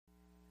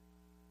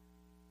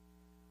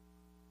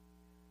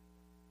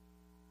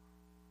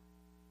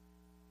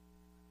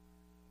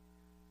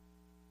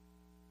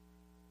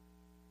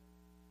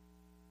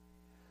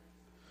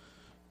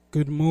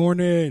Good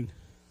morning.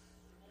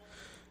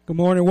 Good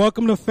morning.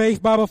 Welcome to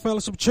Faith Bible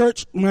Fellowship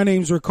Church. My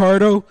name's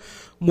Ricardo.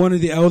 I'm one of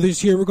the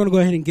elders here. We're going to go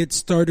ahead and get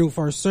started with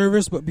our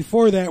service. But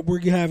before that,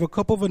 we have a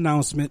couple of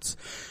announcements.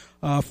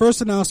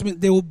 First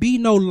announcement, there will be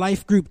no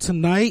life group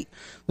tonight.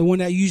 The one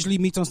that usually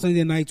meets on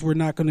Sunday nights, we're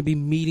not going to be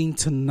meeting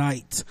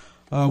tonight.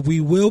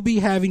 We will be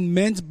having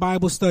men's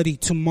Bible study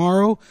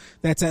tomorrow.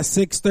 That's at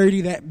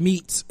 6:30. That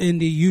meets in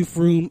the youth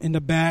room in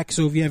the back.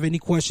 So if you have any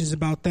questions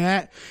about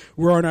that,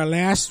 we're on our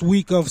last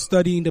week of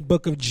studying the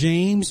book of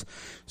James.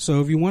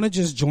 So if you want to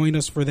just join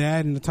us for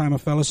that in the time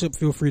of fellowship,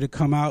 feel free to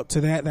come out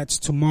to that. That's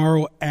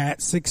tomorrow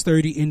at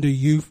 6:30 in the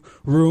youth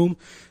room.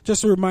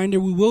 Just a reminder,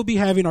 we will be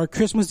having our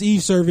Christmas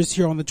Eve service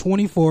here on the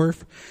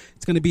 24th.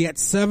 It's going to be at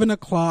 7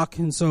 o'clock,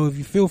 and so if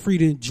you feel free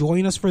to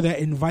join us for that,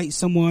 invite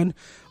someone.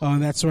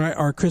 That's right,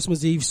 our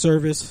Christmas Eve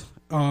service.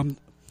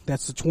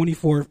 That's the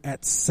 24th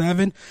at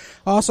 7.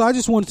 Also, I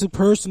just wanted to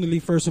personally,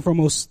 first and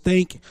foremost,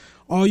 thank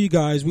all you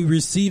guys. We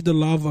received the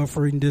love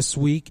offering this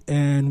week,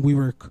 and we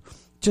were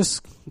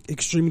just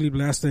extremely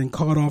blessed and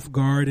caught off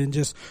guard, and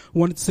just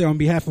wanted to say on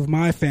behalf of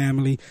my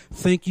family,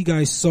 thank you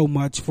guys so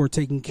much for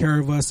taking care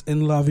of us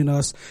and loving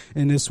us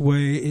in this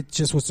way. It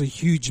just was a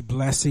huge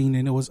blessing,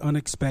 and it was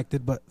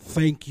unexpected, but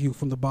thank you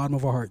from the bottom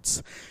of our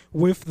hearts.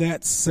 With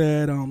that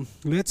said,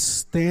 let's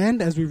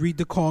stand as we read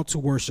the call to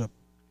worship.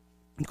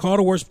 The call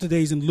to worship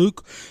today is in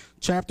Luke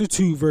chapter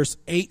 2, verse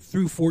 8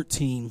 through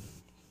 14.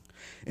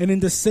 And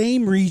in the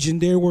same region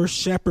there were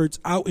shepherds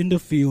out in the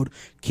field,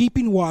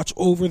 keeping watch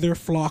over their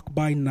flock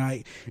by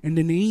night. And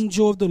an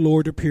angel of the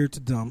Lord appeared to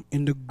them,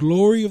 and the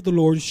glory of the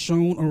Lord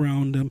shone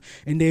around them,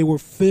 and they were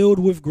filled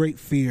with great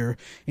fear.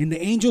 And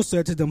the angel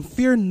said to them,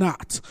 "Fear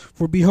not,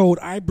 for behold,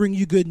 I bring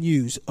you good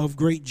news of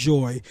great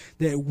joy,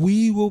 that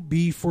we will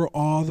be for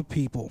all the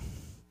people.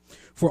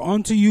 For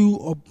unto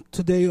you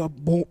today,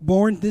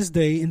 born this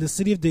day in the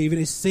city of David,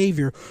 a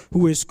Savior,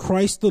 who is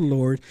Christ the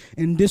Lord.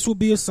 And this will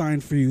be a sign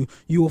for you.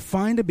 You will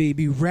find a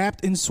baby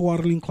wrapped in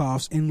swaddling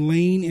cloths and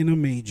laying in a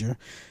manger."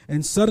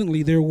 And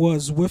suddenly there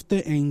was with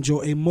the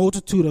angel a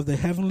multitude of the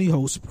heavenly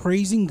host,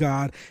 praising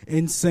God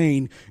and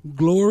saying,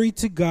 "Glory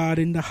to God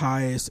in the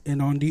highest,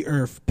 and on the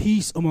earth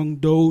peace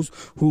among those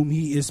whom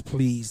he is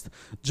pleased."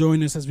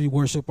 Join us as we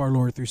worship our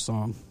Lord through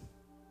song.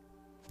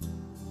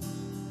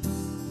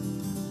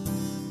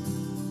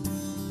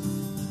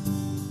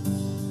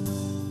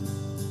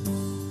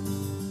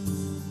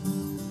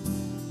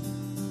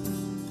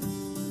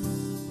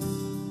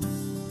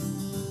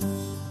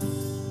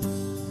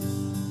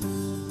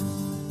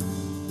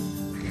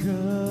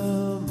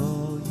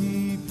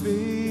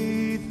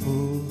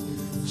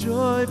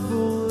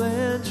 Joyful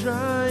and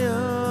triumphant,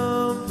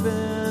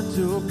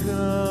 oh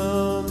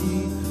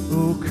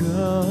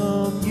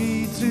come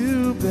ye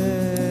to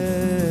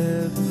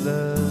Bethlehem.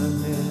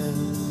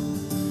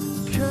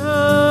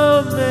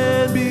 Come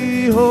and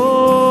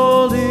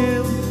behold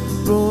him,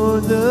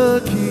 born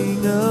the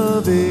King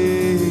of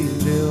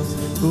angels.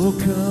 Oh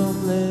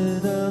come,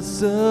 let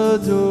us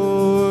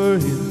adore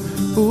him.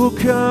 Oh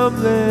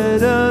come,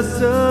 let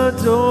us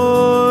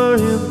adore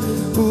him.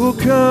 Oh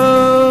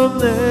come,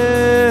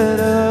 let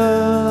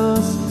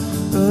us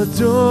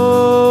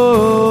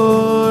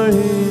adore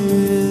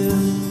him.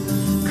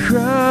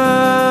 Christ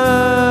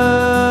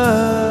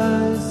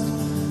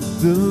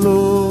the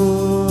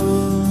Lord.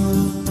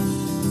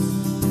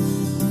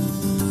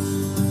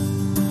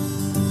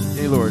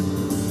 Hey Lord.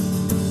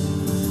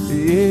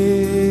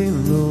 Hey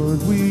Lord,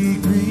 we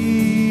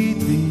greet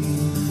thee,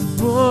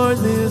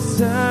 born this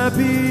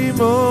happy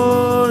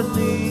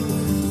morning.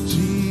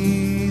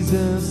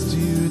 Jesus,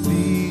 to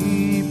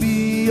thee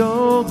be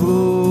all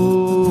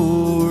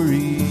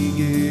glory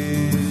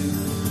given.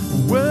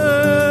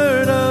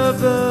 Word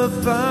of the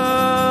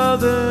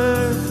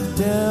Father,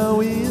 now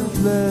in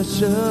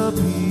flesh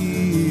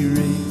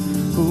appearing.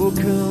 Oh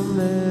come,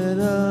 let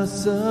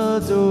us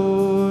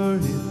adore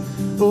him.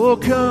 Oh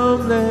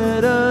come,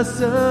 let us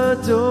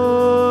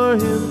adore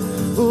him.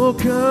 Oh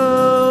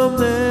come,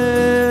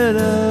 let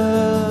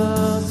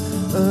us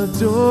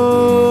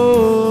adore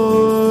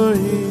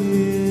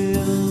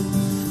him.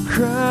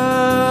 Christ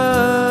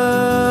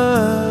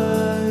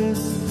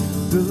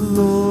the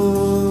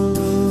Lord.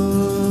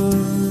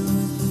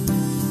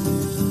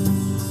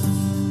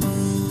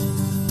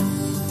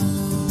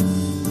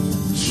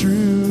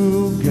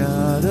 True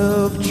God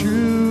of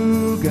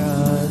true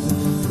gods,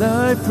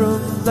 light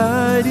from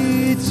light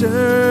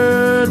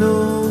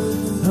eternal,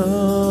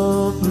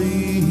 humbly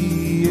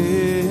he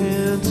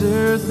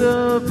enters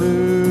the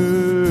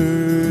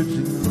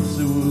Virgin's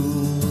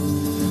womb.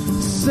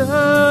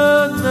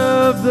 Son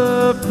of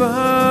the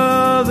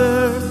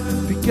Father,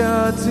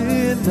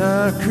 begotten,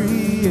 not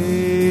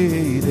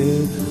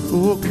created.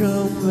 Oh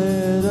come,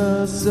 let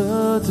us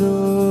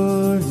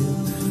adore him.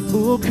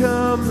 Oh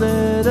come,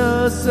 let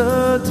us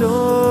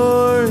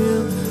adore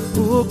him.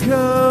 Oh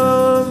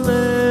come,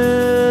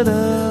 let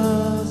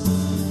us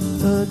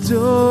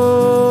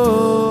adore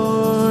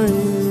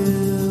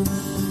him.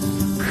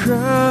 Christ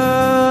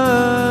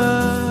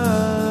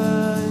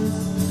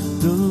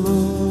the Lord.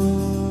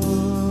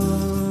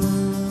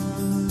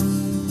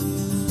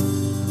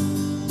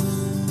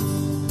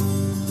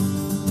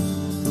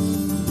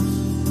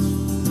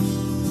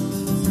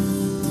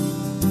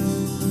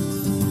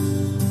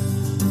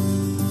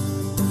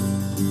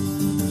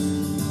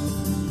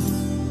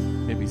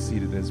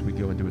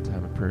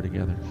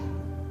 together.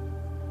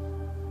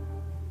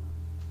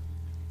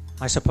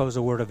 I suppose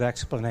a word of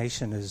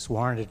explanation is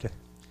warranted.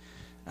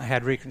 I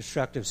had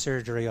reconstructive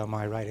surgery on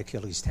my right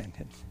Achilles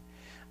tendon.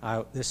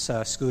 This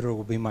scooter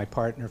will be my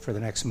partner for the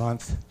next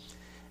month,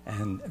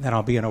 and then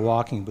I'll be in a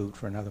walking boot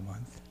for another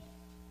month.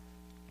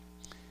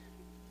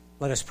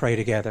 Let us pray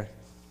together.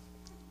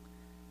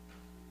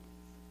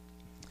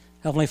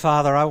 Heavenly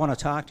Father, I want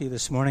to talk to you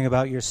this morning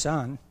about your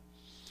Son.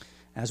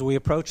 As we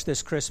approach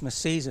this Christmas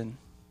season,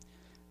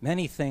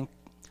 many think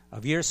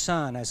of your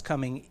Son as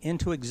coming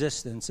into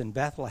existence in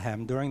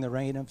Bethlehem during the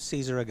reign of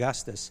Caesar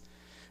Augustus,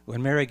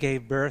 when Mary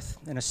gave birth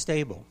in a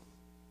stable.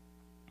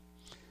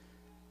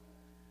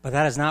 But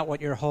that is not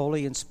what your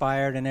holy,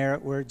 inspired,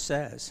 inerrant word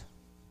says.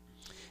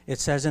 It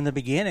says, in the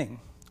beginning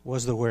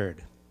was the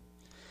Word,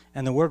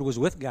 and the Word was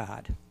with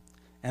God,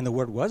 and the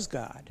Word was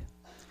God.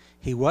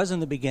 He was in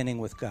the beginning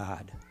with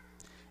God,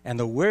 and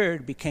the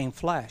Word became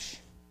flesh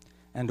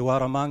and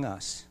dwelt among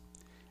us,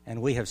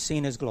 and we have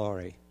seen his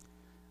glory,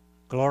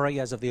 glory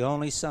as of the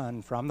only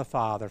Son from the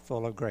Father,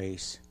 full of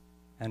grace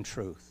and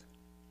truth.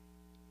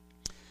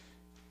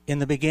 In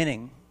the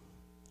beginning,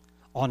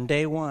 on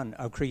day one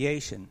of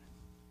creation,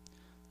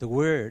 the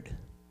Word,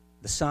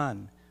 the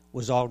Son,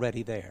 was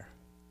already there.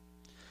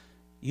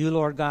 You,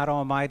 Lord God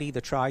Almighty,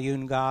 the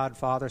triune God,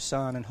 Father,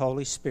 Son, and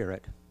Holy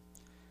Spirit,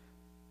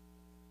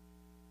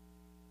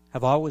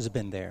 have always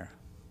been there,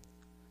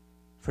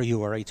 for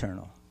you are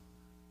eternal.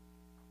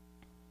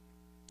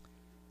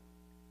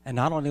 And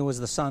not only was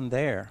the Son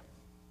there,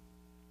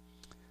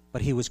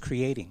 but he was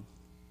creating.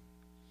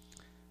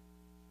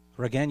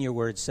 For again, your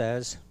word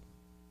says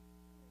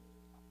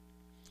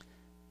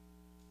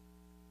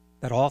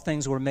that all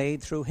things were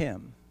made through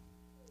him,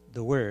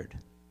 the Word,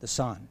 the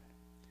Son.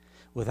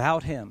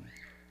 Without him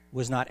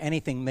was not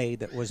anything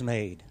made that was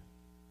made.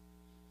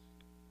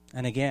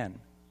 And again,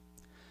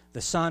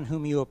 the Son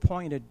whom you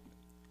appointed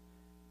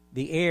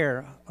the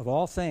heir of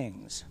all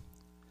things,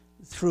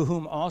 through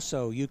whom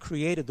also you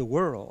created the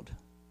world.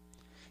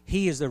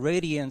 He is the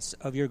radiance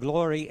of your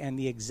glory and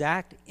the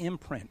exact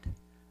imprint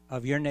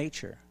of your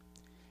nature.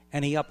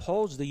 And he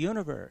upholds the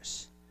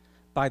universe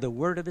by the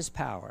word of his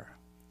power.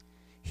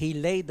 He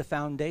laid the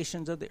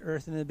foundations of the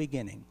earth in the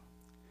beginning,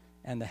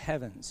 and the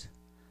heavens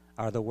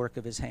are the work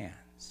of his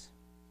hands.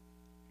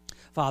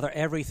 Father,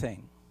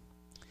 everything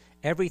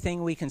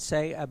we can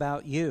say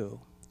about you,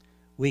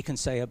 we can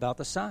say about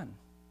the Son.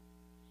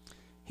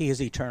 He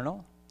is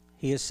eternal.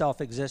 He is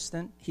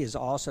self-existent. He is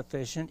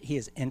all-sufficient. He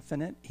is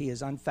infinite. He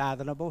is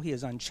unfathomable. He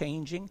is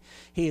unchanging.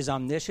 He is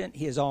omniscient.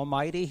 He is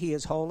almighty. He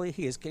is holy.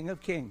 He is King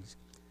of kings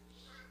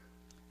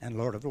and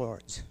Lord of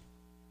lords.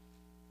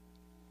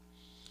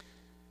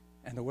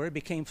 And the Word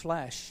became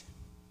flesh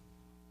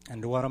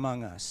and dwelt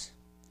among us,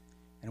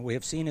 and we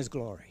have seen his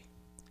glory.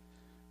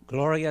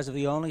 Glory as of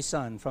the only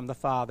Son from the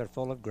Father,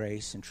 full of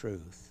grace and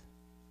truth.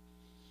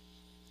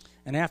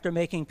 And after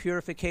making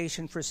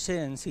purification for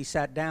sins, he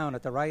sat down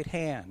at the right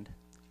hand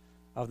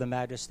of the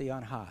Majesty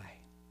on high.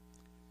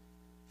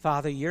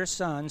 Father, your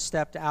Son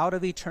stepped out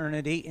of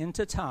eternity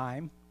into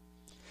time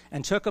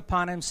and took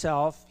upon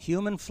himself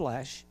human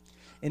flesh,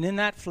 and in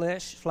that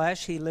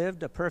flesh he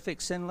lived a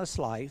perfect sinless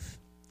life.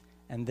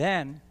 And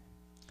then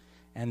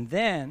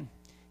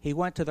he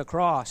went to the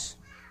cross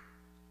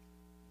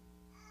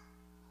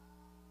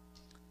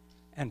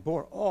and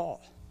bore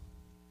all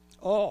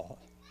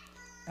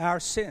our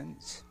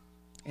sins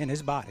in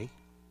his body.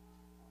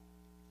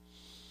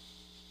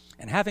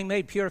 And having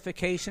made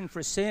purification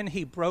for sin,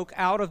 he broke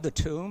out of the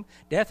tomb.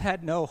 Death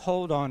had no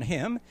hold on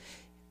him.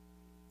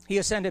 He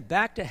ascended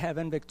back to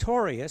heaven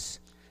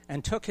victorious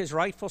and took his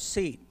rightful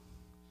seat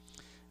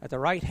at the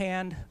right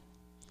hand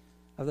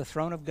of the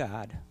throne of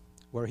God,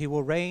 where he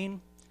will reign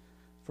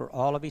for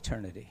all of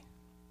eternity.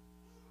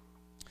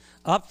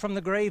 Up from the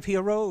grave he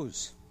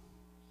arose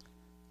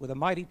with a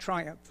mighty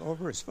triumph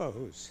over his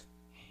foes.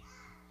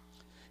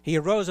 He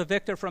arose a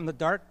victor from the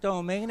dark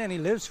domain, and he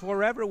lives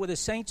forever with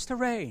his saints to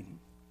reign.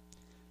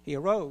 He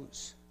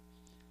arose.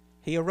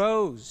 He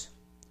arose.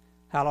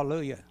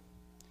 Hallelujah.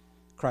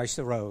 Christ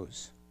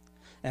arose.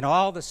 And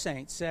all the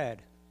saints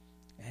said,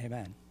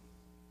 Amen.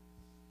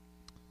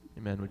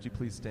 Amen. Would you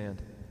please stand?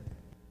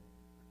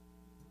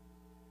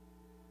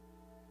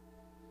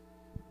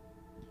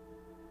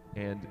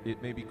 And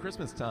it may be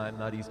Christmas time,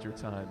 not Easter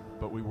time,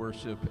 but we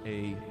worship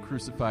a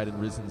crucified and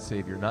risen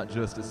Savior, not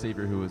just a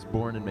Savior who was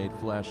born and made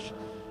flesh,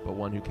 but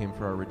one who came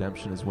for our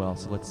redemption as well.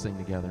 So let's sing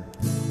together.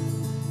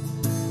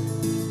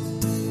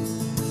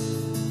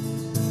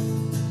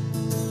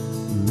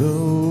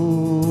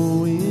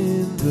 Low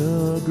in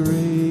the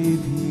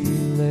grave he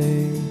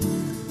lay,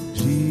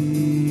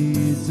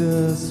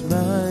 Jesus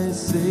my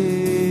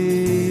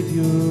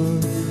Savior,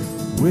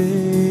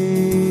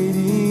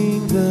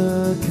 waiting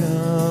the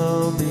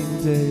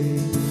coming day.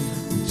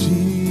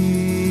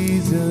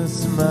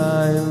 Jesus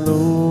my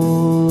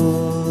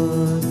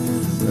Lord,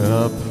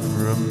 up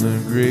from the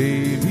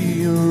grave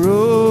he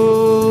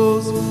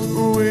arose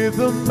with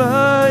a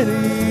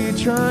mighty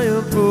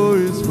triumph for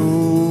his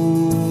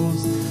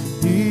foes.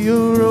 He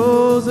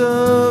arose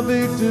a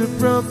victor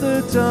from the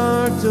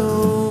dark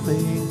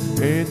domain,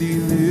 and he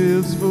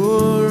lives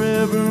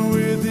forever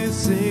with his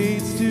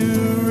saints to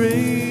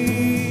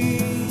reign.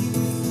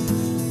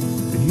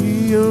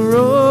 He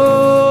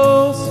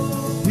arose,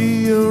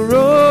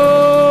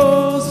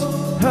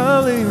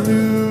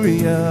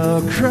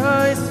 hallelujah,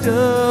 Christ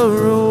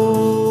arose.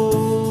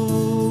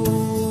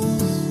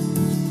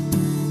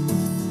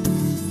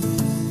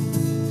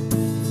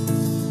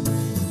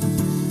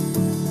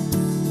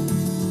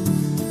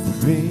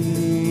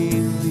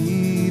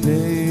 Vainly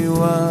they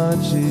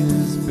watch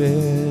his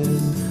bed,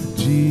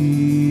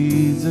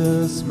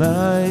 Jesus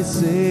my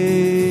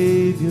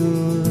Savior.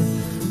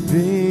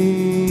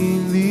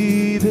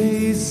 Vainly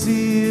they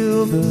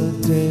seal the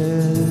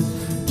dead,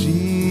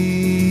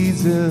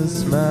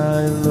 Jesus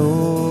my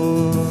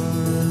Lord.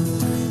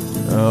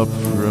 Up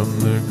from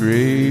the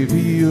grave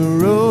he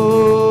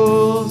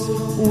arose,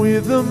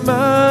 with a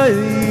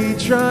mighty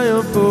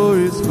triumph for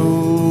his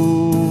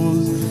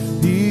foes.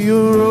 He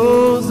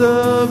arose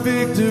a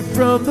victor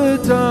from the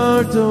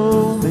dark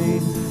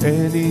domain,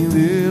 and he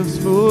lives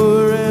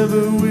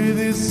forever with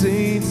his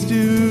saints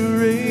to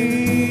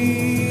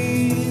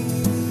reign.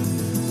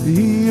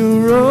 He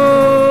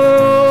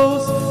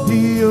arose,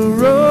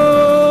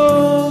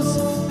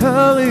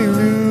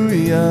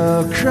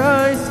 hallelujah,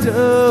 Christ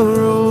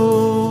arose.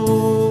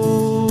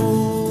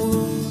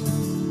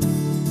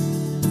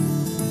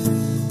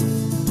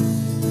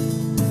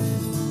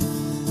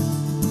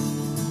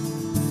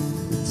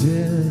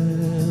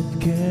 Death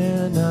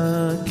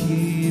cannot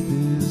keep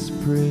his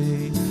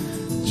prey,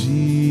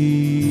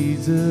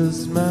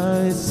 Jesus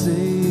my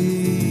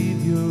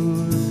Savior.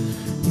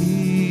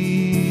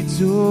 He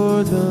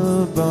tore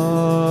the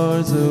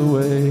bars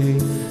away,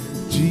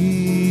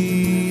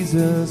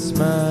 Jesus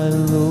my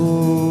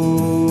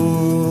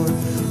Lord.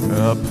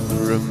 Up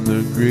from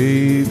the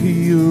grave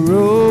he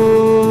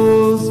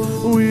arose,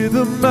 with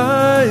a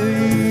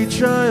mighty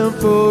triumph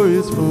for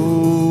his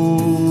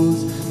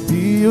foes.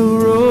 He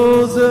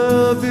arose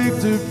a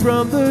victor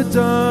from the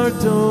dark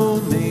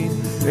domain,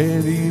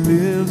 and he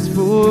lives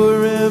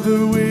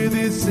forever with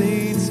his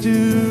saints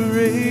to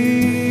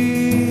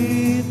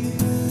reign.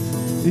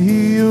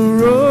 He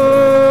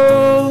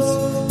arose,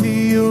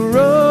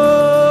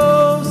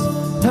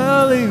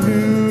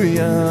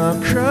 hallelujah,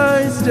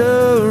 Christ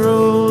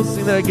arose.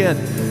 Sing that again.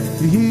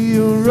 He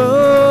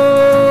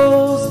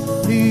arose,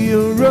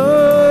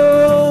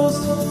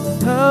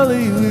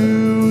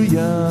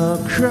 hallelujah,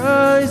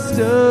 Christ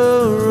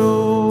arose.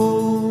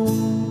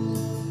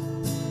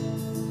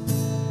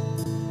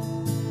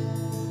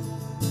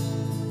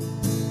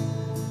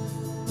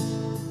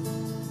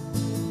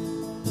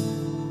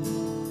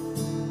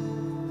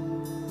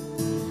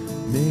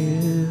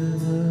 Man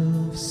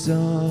of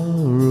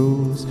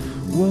sorrows,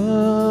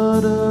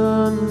 what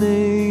a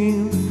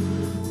name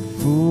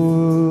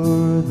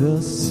for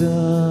the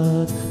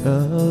Son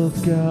of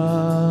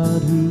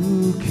God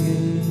who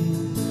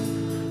came,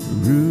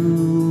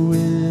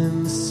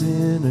 ruined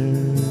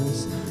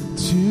sinners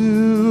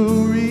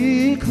to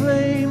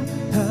reclaim.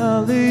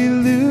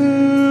 Hallelujah,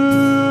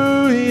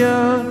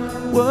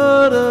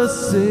 what a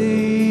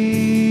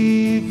Savior.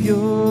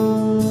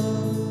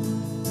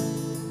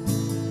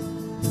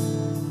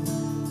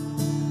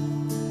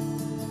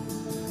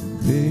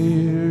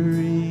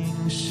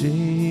 Bearing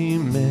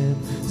shame and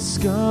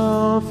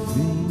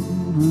scoffing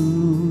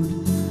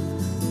rude,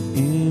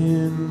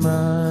 in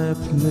my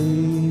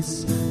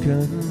place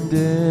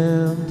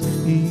condemned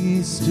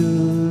he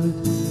stood,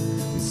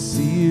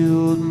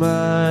 sealed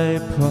my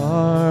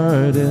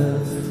pardon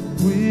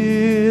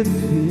with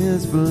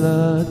his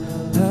blood.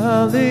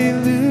 Hallelujah,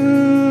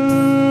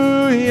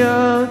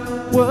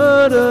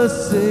 what a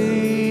Savior.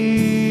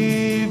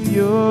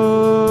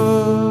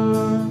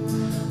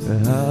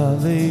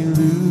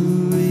 Hallelujah,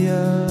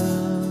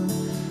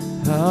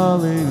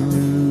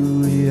 hallelujah,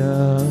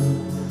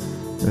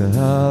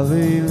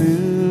 hallelujah,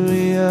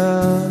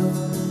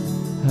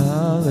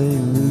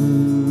 hallelujah.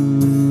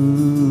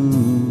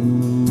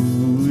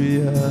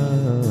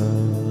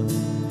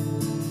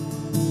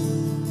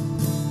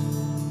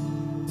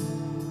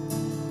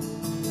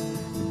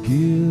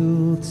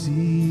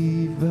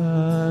 Guilty,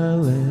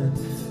 violent,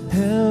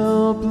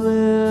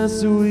 helpless,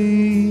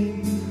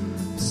 weak,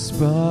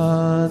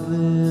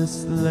 spotless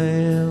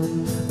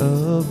Lamb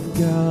of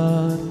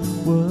God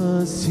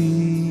was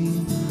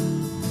he,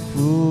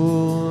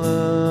 full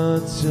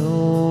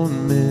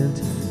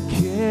atonement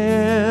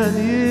can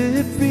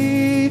it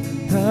be?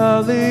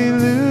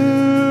 Hallelujah,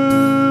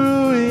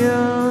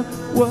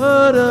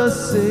 what a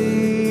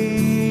Savior.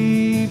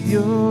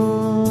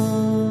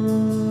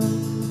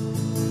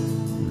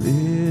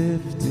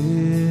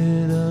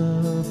 Lifted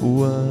up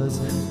was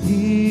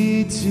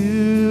he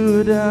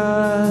to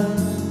die.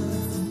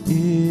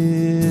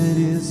 It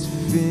is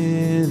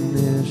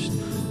finished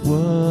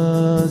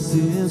was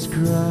his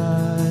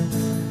cry.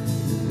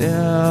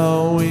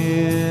 Now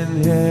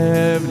in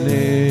heaven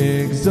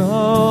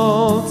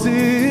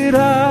exalted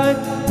high.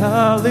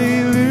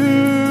 Hallelujah,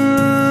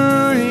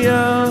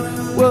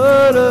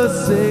 what a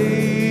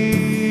Savior.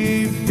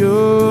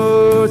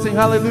 Sing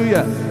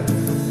hallelujah.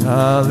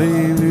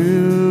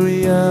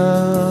 Hallelujah,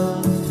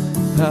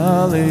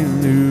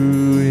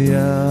 hallelujah,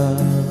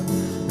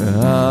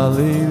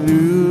 hallelujah,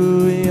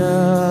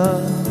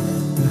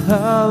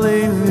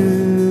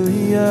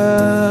 hallelujah,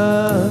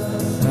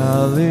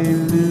 hallelujah,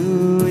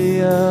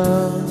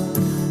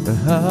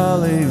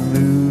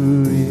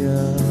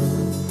 hallelujah,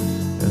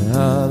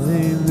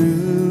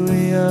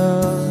 hallelujah,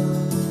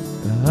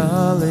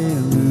 hallelujah.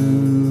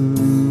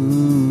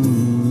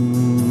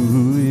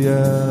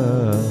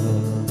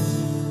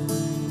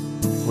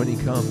 When he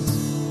comes,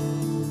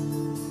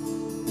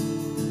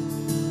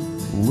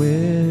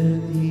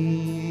 when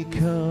he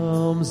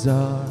comes,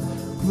 our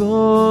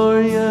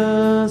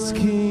glorious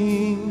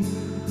King,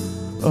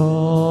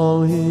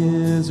 all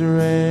his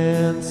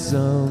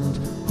ransomed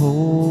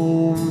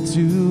home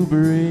to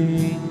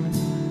bring,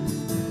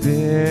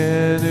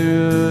 then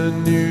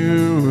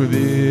anew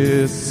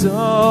this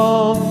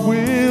song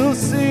we'll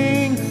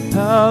sing.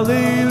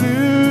 Hallelujah,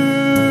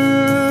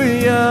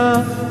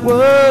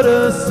 what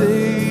a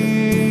Savior.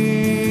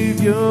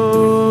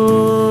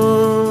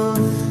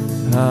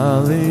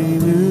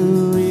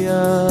 Hallelujah,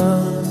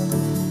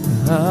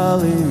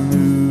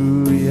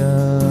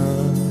 hallelujah,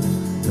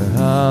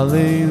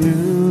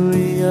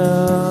 hallelujah,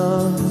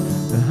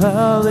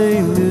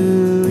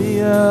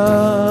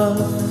 hallelujah,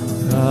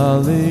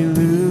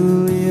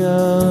 hallelujah,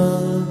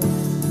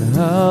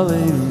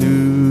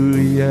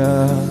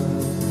 hallelujah,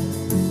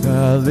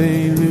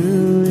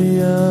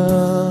 hallelujah,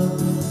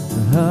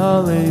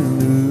 hallelujah.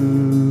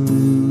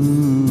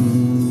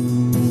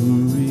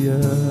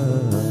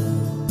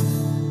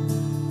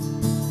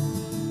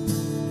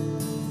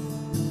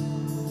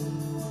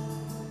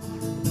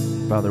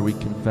 Father, we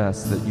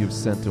confess that you've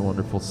sent a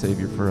wonderful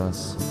Savior for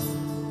us,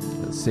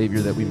 a Savior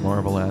that we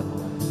marvel at.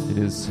 In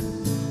his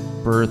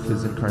birth,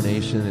 his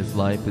incarnation, his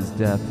life, his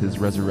death, his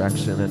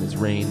resurrection, and his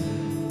reign.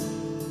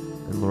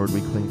 And Lord,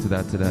 we cling to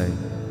that today.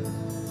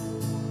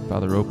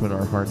 Father, open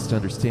our hearts to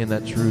understand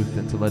that truth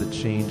and to let it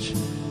change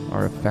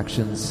our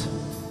affections,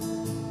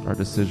 our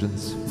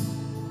decisions.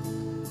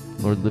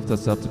 Lord, lift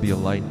us up to be a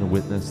light and a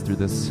witness through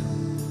this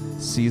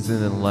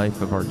season in the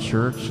life of our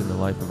church, in the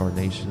life of our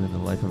nation, in the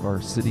life of our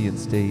city and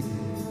state.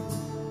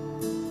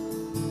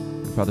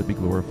 And Father, be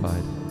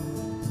glorified.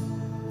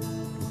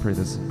 We pray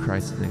this in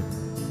Christ's name.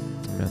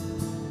 Amen.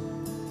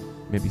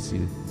 You may be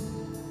seated.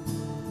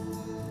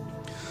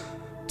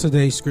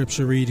 Today's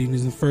scripture reading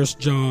is in 1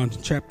 John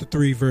chapter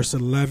 3, verse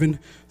 11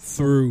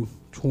 through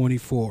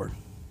 24.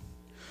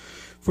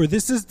 For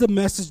this is the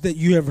message that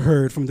you have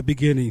heard from the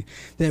beginning,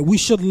 that we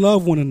should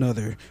love one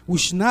another. We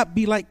should not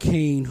be like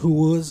Cain, who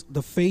was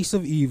the face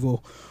of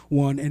evil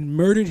one and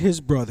murdered his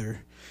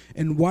brother.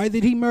 And why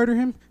did he murder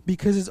him?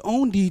 Because his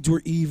own deeds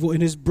were evil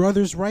and his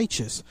brother's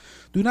righteous.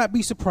 Do not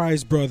be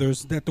surprised,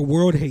 brothers, that the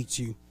world hates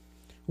you.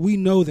 We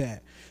know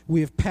that. We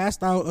have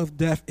passed out of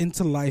death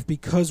into life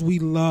because we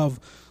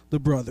love the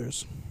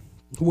brothers.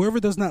 Whoever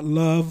does not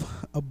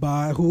love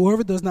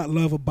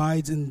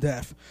abides in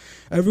death.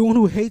 Everyone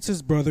who hates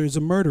his brother is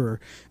a murderer,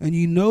 and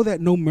you know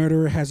that no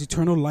murderer has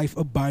eternal life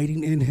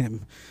abiding in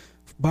him.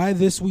 By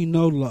this we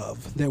know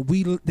love,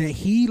 that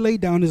he laid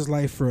down his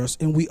life for us,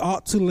 and we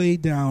ought to lay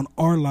down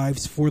our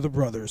lives for the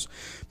brothers.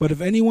 But if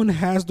anyone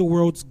has the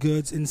world's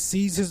goods and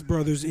sees his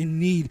brothers in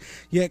need,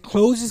 yet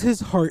closes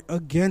his heart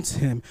against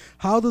him,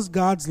 how does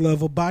God's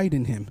love abide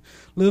in him?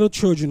 Little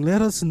children,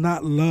 let us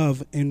not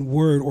love in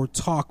word or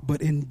talk,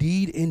 but in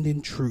deed and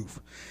in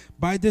truth.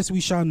 By this we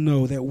shall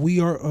know that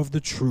we are of the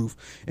truth,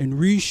 and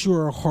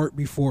reassure our heart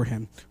before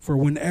him. For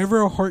whenever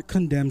our heart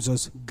condemns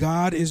us,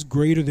 God is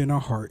greater than our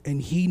heart,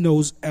 and he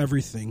knows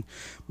everything.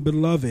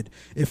 Beloved,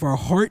 if our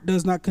heart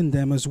does not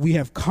condemn us, we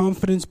have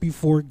confidence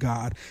before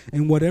God,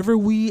 and whatever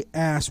we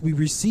ask, we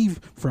receive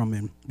from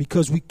him,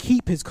 because we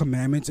keep his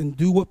commandments and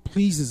do what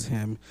pleases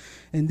him.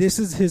 And this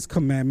is his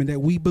commandment,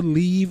 that we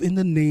believe in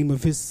the name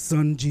of his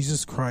Son,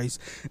 Jesus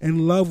Christ,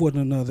 and love one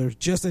another,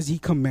 just as he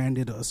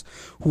commanded us.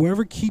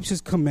 Whoever keeps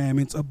his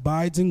commandments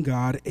abides in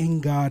God,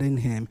 and God in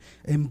him.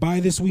 And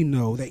by this we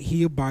know that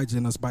he abides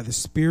in us by the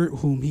Spirit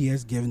whom he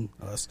has given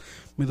us.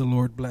 May the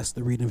Lord bless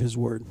the reading of his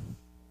word.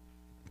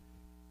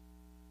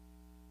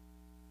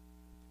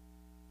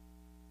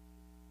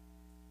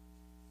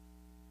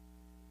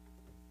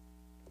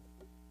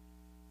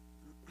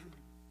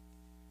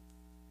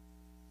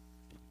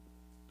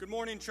 Good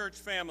morning, church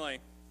family.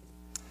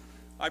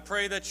 I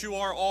pray that you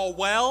are all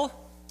well.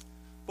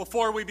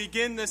 Before we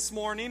begin this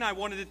morning, I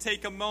wanted to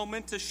take a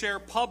moment to share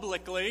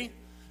publicly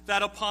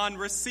that upon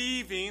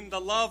receiving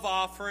the love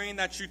offering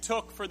that you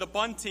took for the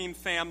Bunting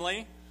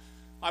family,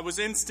 I was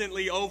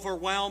instantly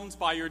overwhelmed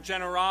by your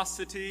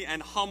generosity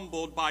and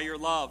humbled by your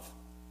love.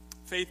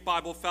 Faith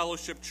Bible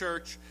Fellowship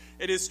Church,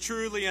 it is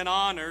truly an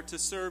honor to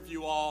serve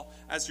you all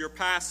as your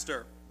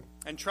pastor.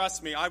 And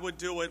trust me, I would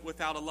do it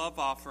without a love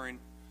offering.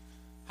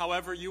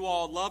 However, you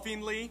all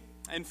lovingly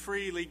and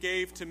freely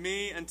gave to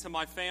me and to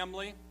my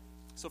family.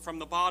 So from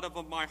the bottom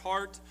of my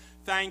heart,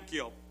 thank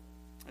you.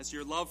 As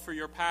your love for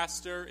your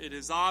pastor, it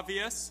is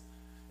obvious.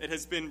 It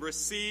has been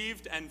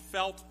received and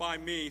felt by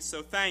me.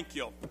 So thank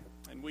you.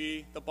 And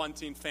we, the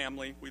Bunting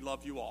family, we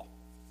love you all.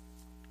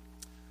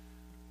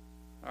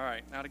 All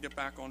right, now to get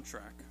back on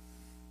track.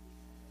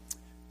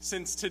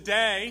 Since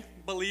today,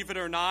 believe it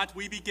or not,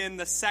 we begin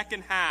the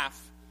second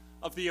half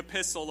of the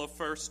epistle of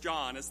 1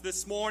 John. As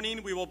this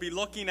morning we will be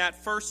looking at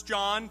 1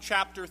 John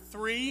chapter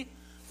 3,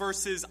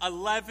 verses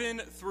 11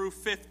 through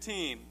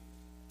 15.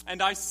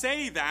 And I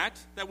say that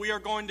we are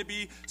going to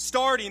be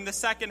starting the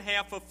second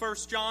half of 1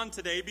 John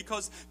today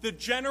because the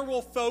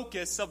general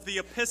focus of the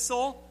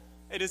epistle,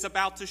 it is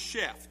about to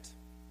shift.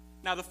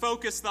 Now, the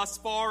focus thus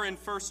far in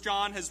 1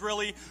 John has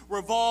really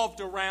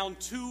revolved around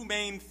two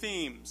main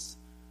themes.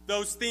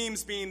 Those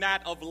themes being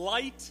that of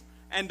light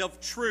and of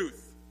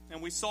truth.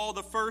 And we saw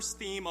the first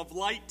theme of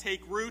light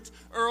take root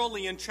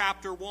early in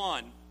chapter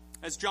 1.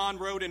 As John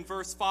wrote in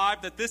verse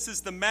 5, that this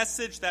is the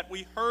message that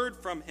we heard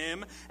from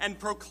him and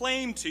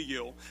proclaimed to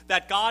you,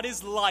 that God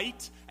is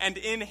light and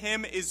in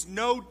him is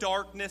no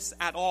darkness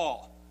at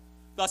all.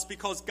 Thus,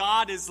 because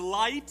God is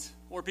light,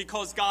 or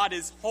because God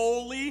is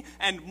holy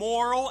and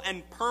moral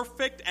and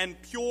perfect and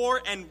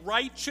pure and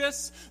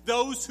righteous,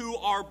 those who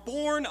are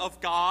born of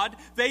God,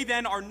 they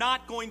then are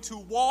not going to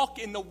walk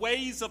in the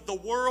ways of the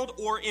world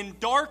or in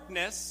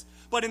darkness,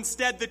 but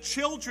instead the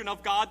children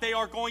of God, they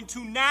are going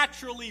to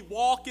naturally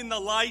walk in the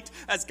light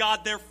as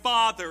God their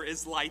Father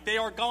is light. They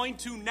are going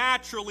to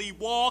naturally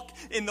walk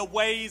in the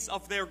ways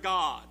of their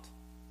God.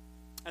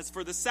 As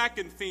for the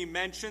second theme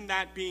mentioned,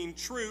 that being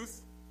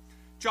truth,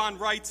 John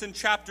writes in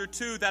chapter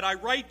 2 that I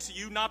write to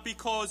you not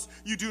because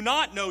you do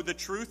not know the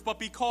truth, but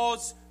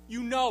because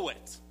you know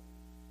it.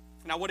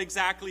 Now, what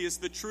exactly is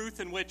the truth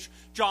in which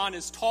John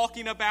is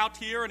talking about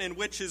here and in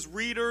which his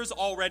readers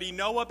already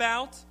know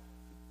about?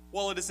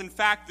 Well, it is in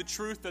fact the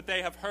truth that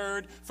they have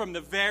heard from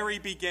the very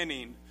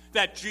beginning,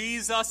 that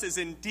Jesus is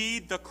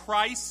indeed the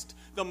Christ,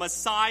 the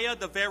Messiah,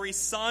 the very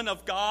Son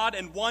of God,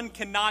 and one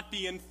cannot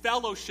be in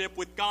fellowship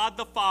with God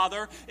the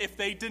Father if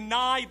they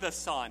deny the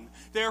Son.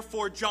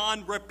 Therefore,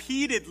 John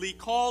repeatedly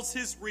calls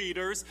his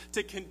readers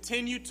to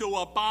continue to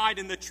abide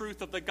in the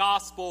truth of the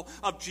gospel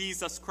of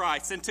Jesus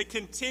Christ and to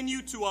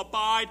continue to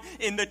abide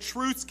in the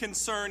truths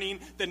concerning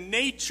the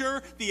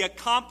nature, the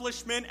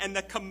accomplishment, and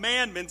the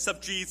commandments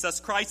of Jesus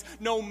Christ,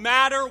 no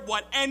matter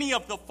what any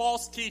of the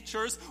false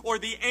teachers or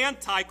the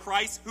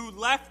Antichrist who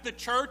left the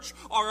church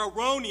are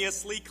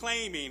erroneously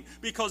claiming.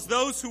 Because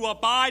those who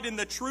abide in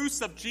the truths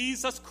of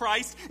Jesus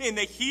Christ in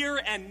the here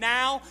and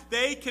now,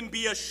 they can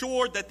be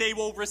assured that they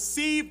will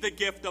receive the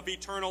gift of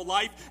eternal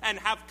life and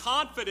have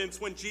confidence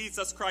when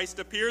Jesus Christ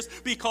appears,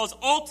 because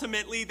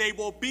ultimately they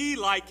will be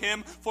like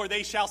him, for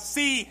they shall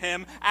see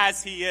him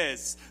as he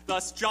is.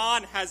 Thus,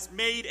 John has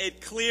made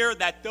it clear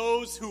that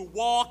those who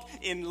walk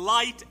in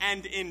light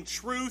and in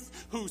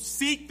truth, who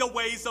seek the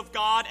ways of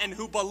God and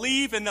who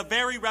believe in the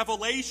very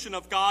revelation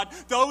of God,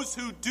 those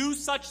who do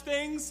such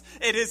things,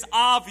 it is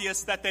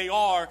obvious that they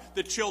are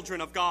the children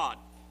of God.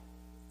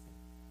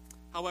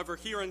 However,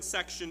 here in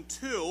section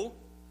 2,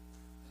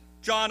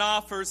 John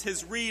offers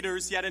his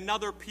readers yet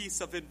another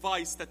piece of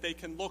advice that they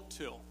can look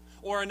to,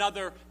 or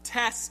another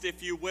test,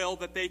 if you will,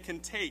 that they can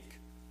take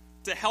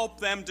to help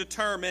them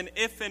determine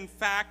if in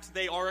fact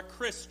they are a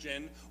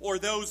Christian or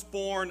those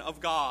born of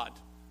God.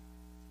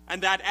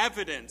 And that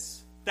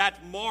evidence,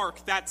 that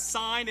mark, that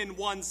sign in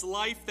one's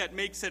life that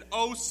makes it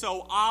oh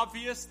so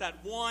obvious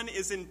that one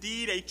is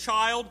indeed a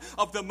child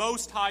of the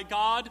Most High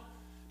God,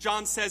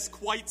 John says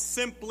quite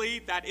simply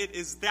that it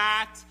is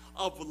that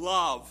of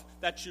love,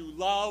 that you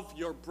love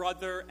your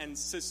brother and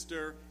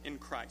sister in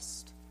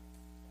Christ.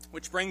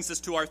 Which brings us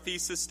to our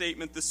thesis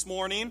statement this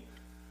morning,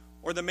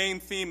 or the main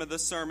theme of the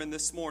sermon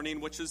this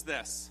morning, which is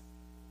this: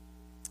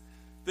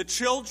 the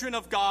children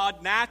of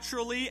God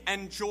naturally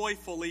and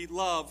joyfully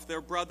love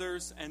their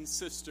brothers and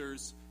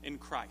sisters in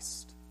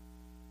Christ.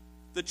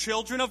 The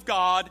children of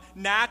God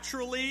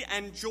naturally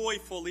and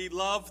joyfully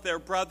love their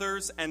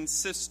brothers and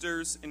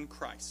sisters in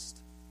Christ.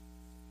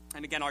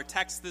 And again, our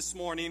text this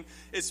morning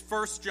is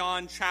 1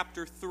 John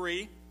chapter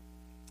 3,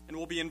 and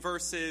we'll be in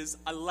verses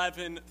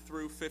 11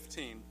 through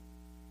 15,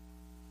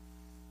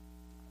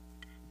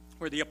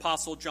 where the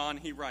Apostle John,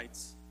 he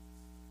writes,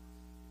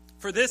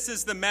 "For this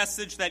is the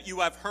message that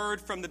you have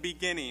heard from the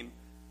beginning,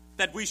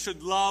 that we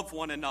should love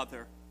one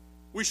another.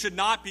 We should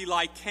not be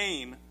like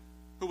Cain,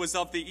 who was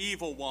of the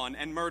evil one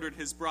and murdered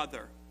his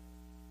brother.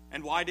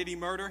 And why did he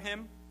murder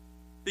him?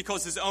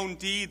 Because his own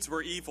deeds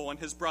were evil and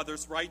his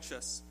brother's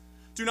righteous.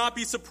 Do not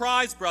be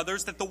surprised,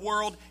 brothers, that the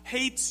world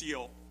hates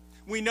you.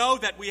 We know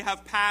that we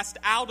have passed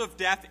out of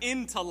death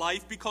into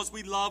life because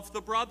we love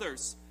the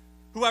brothers.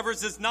 Whoever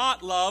does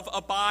not love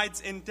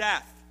abides in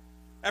death.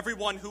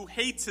 Everyone who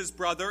hates his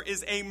brother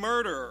is a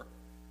murderer,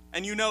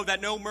 and you know that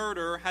no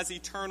murderer has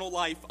eternal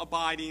life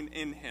abiding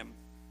in him."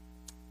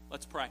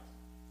 Let's pray.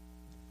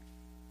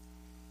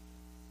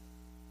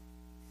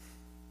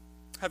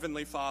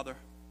 Heavenly Father,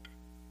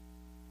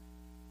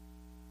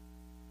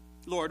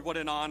 Lord, what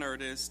an honor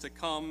it is to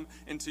come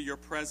into your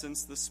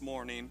presence this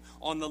morning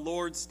on the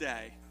Lord's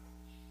Day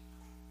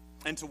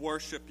and to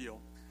worship you.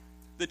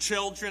 The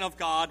children of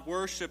God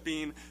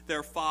worshiping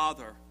their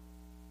Father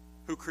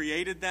who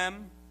created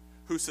them,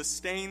 who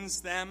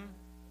sustains them,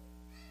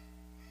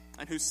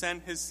 and who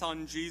sent his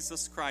Son,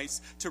 Jesus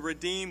Christ, to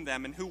redeem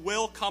them, and who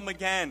will come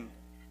again,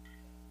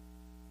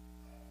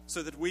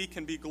 so that we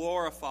can be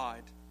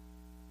glorified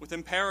with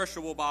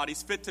imperishable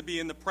bodies, fit to be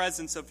in the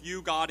presence of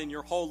you, God, in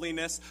your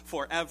holiness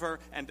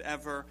forever and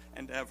ever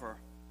and ever.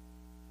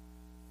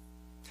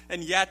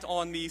 And yet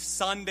on these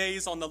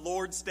Sundays, on the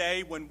Lord's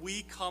Day, when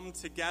we come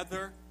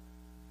together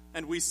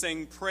and we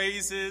sing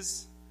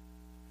praises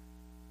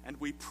and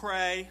we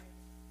pray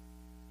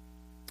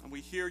and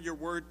we hear your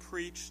word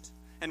preached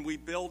and we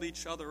build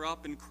each other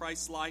up in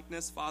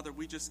Christ-likeness, Father,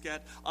 we just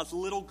get a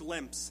little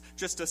glimpse,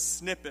 just a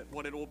snippet,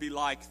 what it will be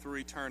like through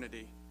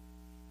eternity.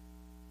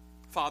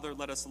 Father,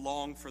 let us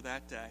long for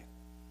that day.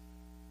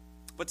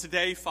 But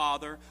today,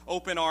 Father,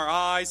 open our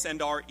eyes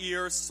and our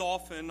ears,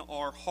 soften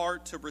our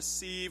heart to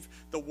receive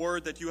the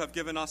word that you have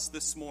given us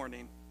this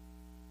morning.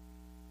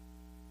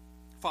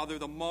 Father,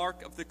 the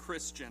mark of the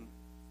Christian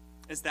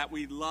is that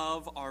we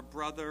love our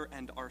brother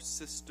and our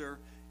sister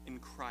in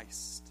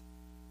Christ.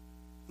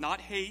 Not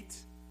hate,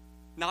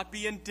 not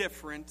be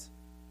indifferent,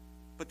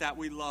 but that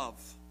we love.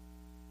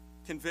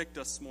 Convict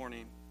us this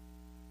morning,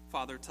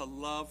 Father, to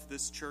love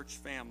this church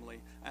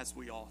family as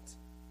we ought.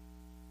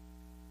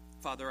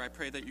 Father, I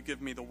pray that you give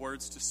me the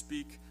words to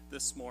speak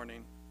this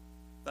morning.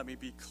 Let me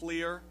be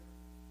clear,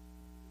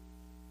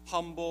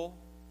 humble,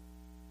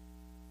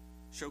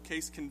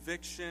 showcase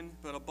conviction,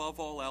 but above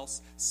all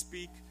else,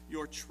 speak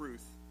your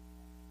truth.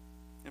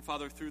 And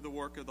Father, through the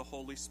work of the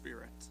Holy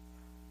Spirit,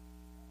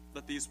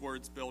 let these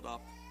words build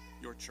up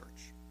your church.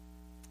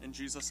 In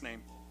Jesus'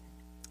 name,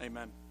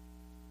 amen.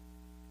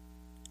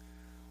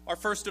 Our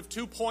first of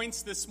 2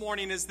 points this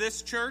morning is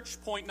this,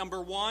 church. Point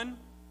number 1,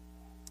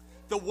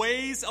 the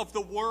ways of the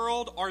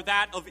world are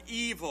that of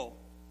evil.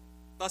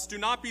 Thus do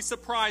not be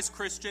surprised,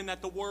 Christian,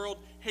 that the world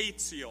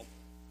hates you.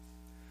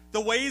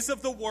 The ways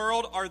of the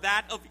world are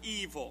that of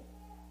evil.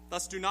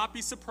 Thus do not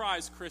be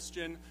surprised,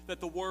 Christian, that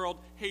the world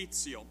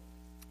hates you.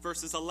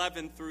 Verses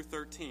 11 through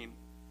 13.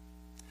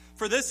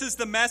 For this is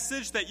the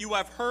message that you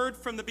have heard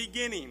from the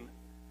beginning,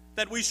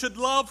 that we should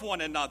love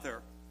one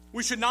another.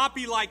 We should not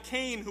be like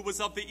Cain, who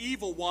was of the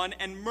evil one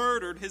and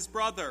murdered his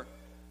brother.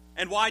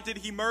 And why did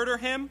he murder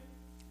him?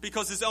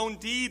 Because his own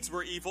deeds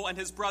were evil and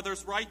his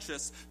brother's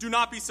righteous. Do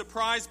not be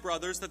surprised,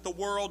 brothers, that the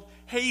world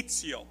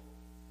hates you.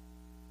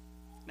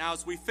 Now,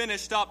 as we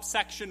finished up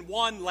section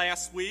 1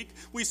 last week,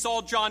 we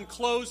saw John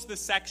close the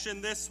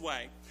section this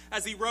way.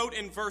 As he wrote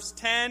in verse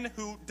 10,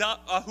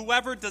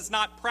 whoever does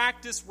not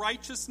practice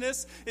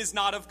righteousness is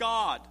not of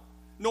God,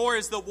 nor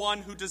is the one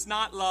who does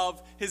not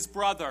love his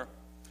brother.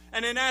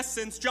 And in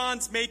essence,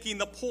 John's making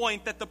the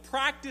point that the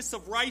practice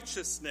of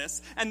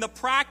righteousness and the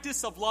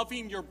practice of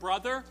loving your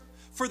brother,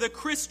 for the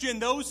Christian,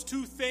 those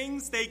two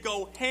things, they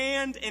go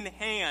hand in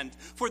hand,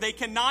 for they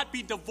cannot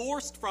be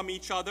divorced from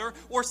each other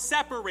or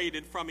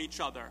separated from each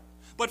other.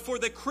 But for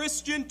the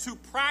Christian to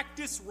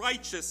practice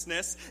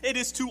righteousness, it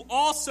is to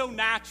also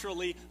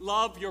naturally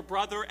love your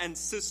brother and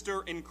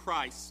sister in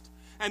Christ.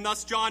 And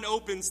thus John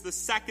opens the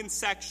second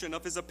section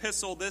of his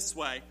epistle this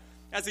way,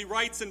 as he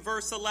writes in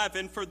verse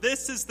 11, for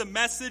this is the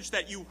message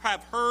that you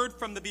have heard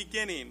from the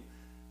beginning,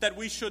 that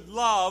we should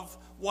love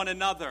one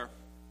another.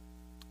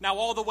 Now,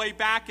 all the way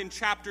back in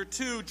chapter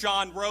 2,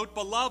 John wrote,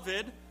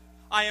 Beloved,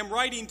 I am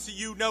writing to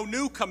you no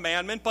new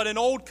commandment, but an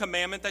old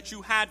commandment that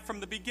you had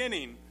from the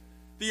beginning.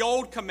 The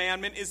old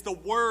commandment is the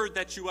word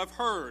that you have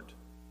heard.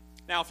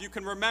 Now, if you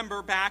can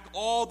remember back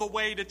all the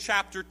way to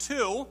chapter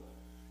 2,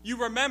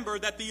 you remember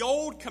that the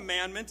old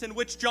commandment in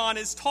which John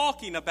is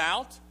talking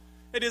about,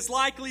 it is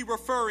likely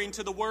referring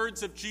to the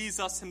words of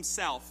Jesus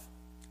himself.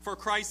 For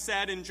Christ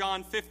said in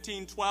John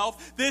 15:12,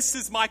 this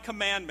is my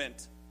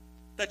commandment,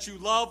 that you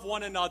love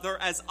one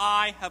another as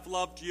I have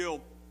loved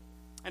you.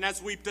 And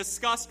as we've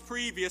discussed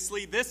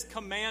previously, this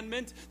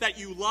commandment that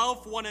you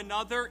love one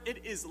another,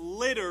 it is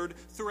littered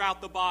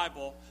throughout the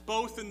Bible,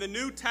 both in the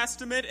New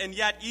Testament and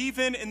yet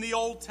even in the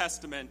Old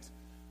Testament.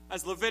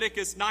 As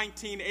Leviticus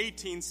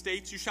 19:18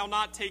 states, you shall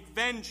not take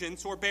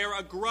vengeance or bear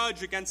a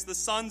grudge against the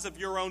sons of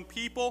your own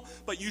people,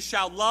 but you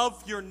shall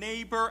love your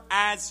neighbor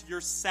as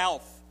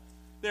yourself.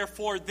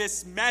 Therefore,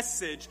 this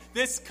message,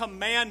 this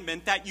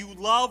commandment that you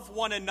love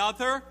one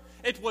another,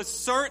 it was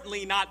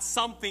certainly not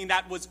something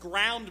that was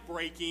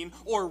groundbreaking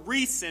or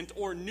recent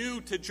or new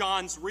to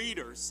John's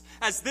readers,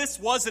 as this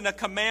wasn't a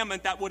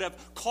commandment that would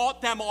have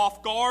caught them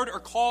off guard or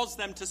caused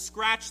them to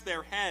scratch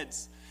their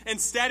heads.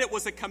 Instead, it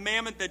was a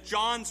commandment that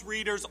John's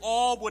readers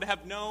all would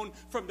have known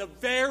from the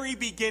very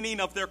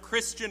beginning of their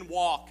Christian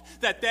walk,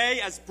 that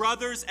they, as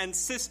brothers and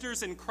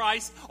sisters in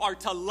Christ, are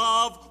to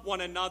love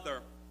one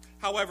another.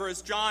 However,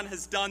 as John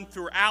has done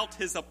throughout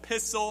his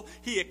epistle,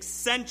 he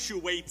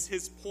accentuates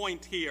his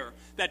point here,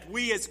 that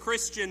we as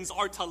Christians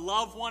are to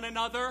love one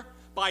another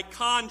by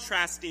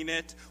contrasting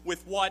it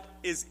with what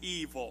is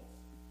evil.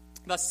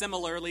 Thus,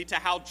 similarly to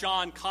how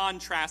John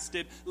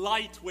contrasted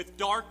light with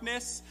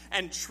darkness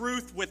and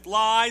truth with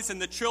lies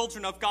and the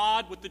children of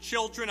God with the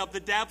children of the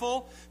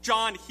devil,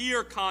 John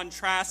here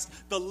contrasts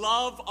the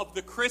love of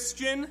the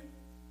Christian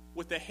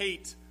with the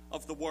hate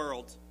of the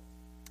world.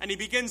 And he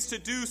begins to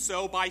do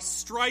so by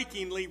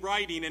strikingly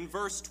writing in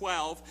verse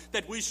 12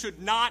 that we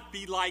should not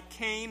be like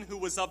Cain, who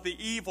was of the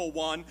evil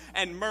one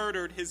and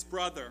murdered his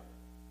brother.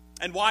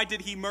 And why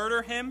did he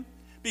murder him?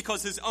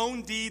 Because his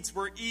own deeds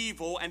were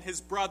evil and his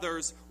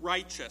brother's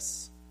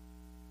righteous.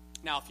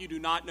 Now, if you do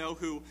not know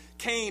who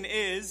Cain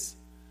is,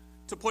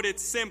 to put it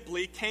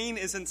simply, Cain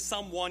isn't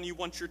someone you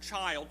want your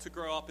child to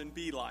grow up and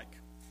be like.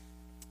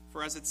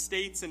 For as it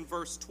states in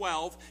verse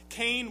 12,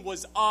 Cain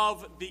was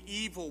of the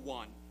evil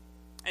one.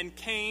 And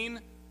Cain,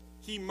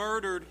 he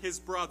murdered his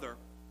brother.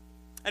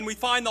 And we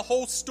find the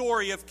whole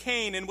story of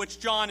Cain in which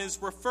John is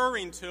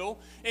referring to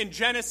in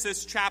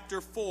Genesis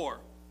chapter 4,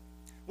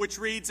 which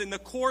reads, "In the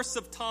course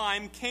of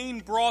time,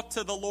 Cain brought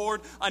to the Lord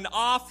an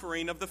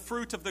offering of the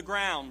fruit of the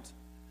ground.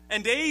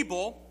 And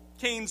Abel,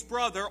 Cain's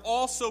brother,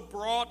 also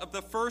brought of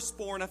the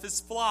firstborn of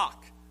his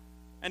flock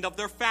and of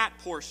their fat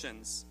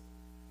portions.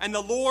 And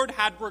the Lord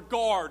had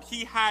regard.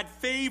 He had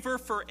favor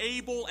for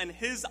Abel and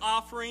his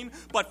offering,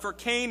 but for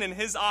Cain and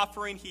his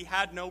offering he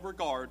had no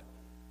regard.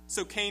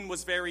 So Cain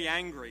was very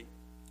angry,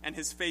 and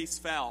his face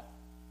fell.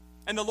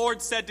 And the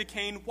Lord said to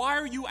Cain, 'Why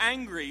are you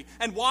angry,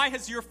 and why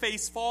has your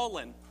face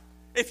fallen?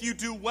 If you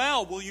do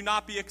well, will you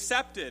not be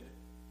accepted?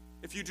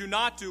 If you do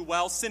not do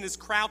well, sin is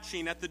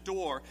crouching at the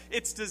door.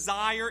 Its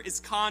desire is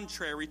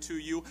contrary to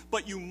you,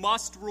 but you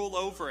must rule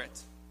over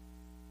it.'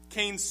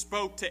 Cain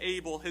spoke to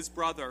Abel, his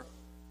brother.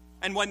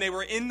 And when they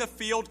were in the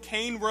field,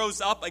 Cain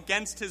rose up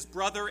against his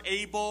brother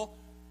Abel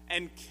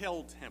and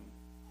killed him."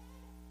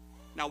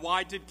 Now,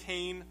 why did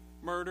Cain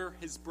murder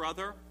his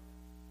brother?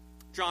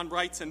 John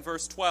writes in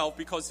verse 12,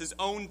 because his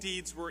own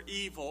deeds were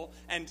evil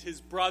and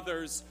his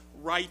brother's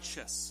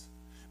righteous.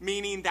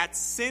 Meaning that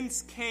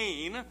since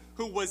Cain,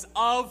 who was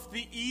of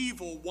the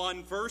evil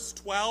one, verse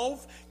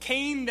 12,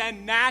 Cain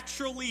then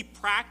naturally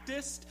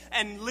practiced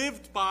and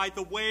lived by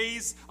the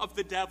ways of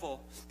the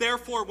devil.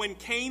 Therefore, when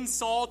Cain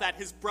saw that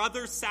his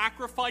brother's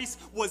sacrifice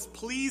was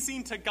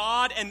pleasing to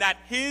God and that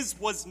his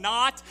was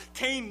not,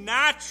 Cain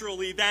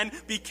naturally then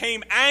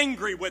became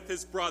angry with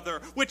his brother,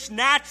 which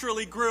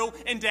naturally grew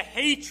into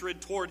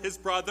hatred toward his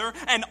brother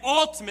and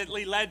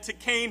ultimately led to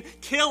Cain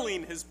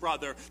killing his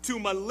brother, to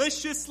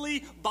maliciously,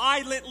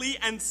 violently,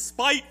 and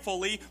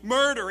spitefully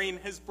murdering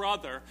his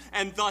brother.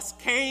 And thus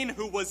Cain,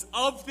 who was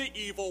of the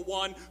evil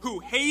one, who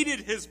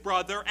hated his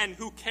brother and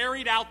who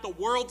carried out the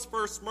world's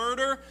first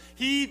murder,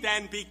 he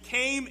then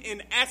became,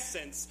 in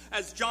essence,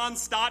 as John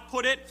Stott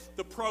put it,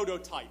 the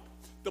prototype,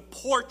 the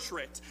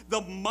portrait,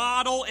 the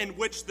model in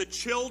which the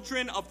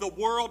children of the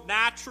world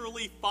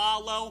naturally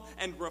follow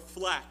and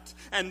reflect.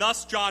 And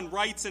thus John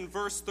writes in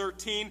verse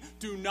 13,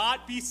 "Do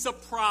not be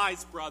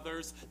surprised,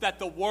 brothers, that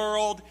the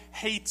world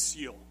hates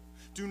you."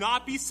 Do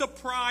not be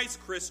surprised,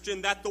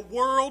 Christian, that the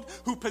world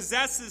who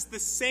possesses the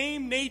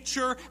same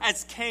nature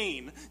as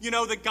Cain,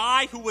 the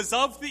guy who was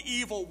of the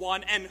evil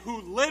one and who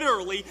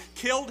literally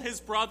killed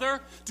his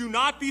brother, do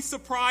not be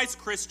surprised,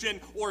 Christian,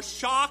 or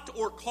shocked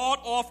or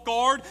caught off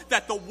guard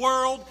that the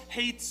world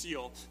hates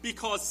you.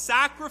 Because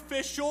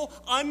sacrificial,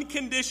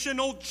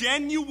 unconditional,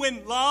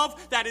 genuine love,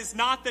 that is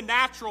not the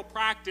natural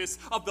practice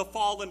of the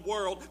fallen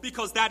world,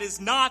 because that is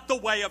not the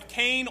way of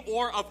Cain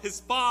or of his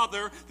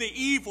father, the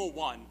evil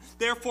one.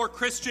 Therefore,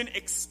 Christian,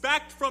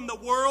 expect from the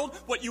world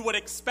what you would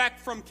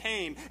expect from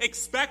Cain.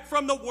 Expect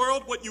from the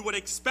world what you would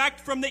expect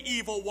from the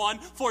evil one,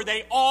 for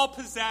they all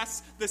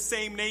possess the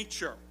same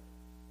nature.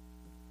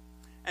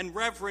 And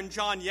Reverend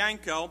John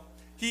Yanko,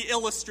 he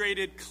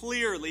illustrated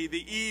clearly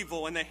the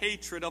evil and the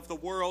hatred of the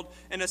world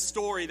in a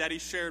story that he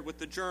shared with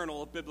the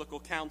Journal of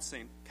Biblical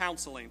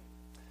Counseling.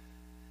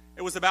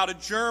 It was about a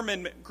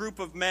German group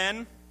of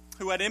men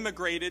who had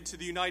immigrated to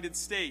the United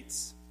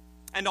States.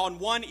 And on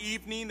one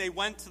evening, they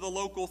went to the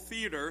local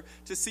theater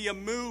to see a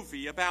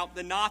movie about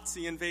the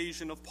Nazi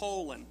invasion of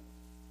Poland.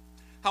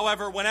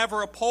 However,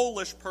 whenever a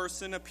Polish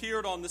person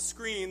appeared on the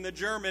screen, the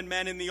German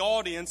men in the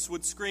audience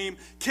would scream,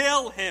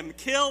 "Kill him!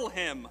 Kill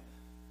him!"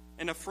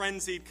 in a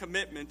frenzied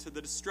commitment to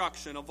the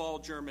destruction of all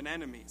German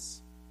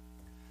enemies.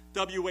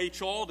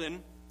 W.H.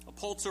 Auden, a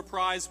Pulitzer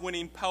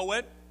Prize-winning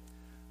poet,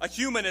 a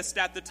humanist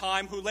at the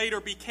time who later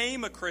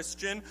became a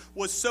Christian,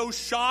 was so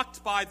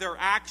shocked by their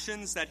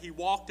actions that he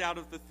walked out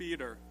of the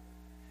theater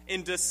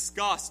in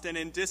disgust and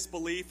in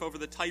disbelief over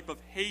the type of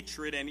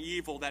hatred and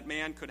evil that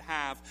man could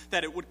have,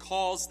 that it would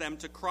cause them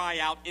to cry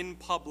out in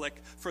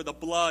public for the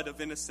blood of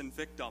innocent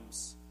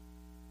victims.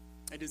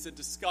 It is a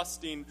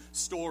disgusting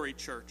story,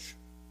 church,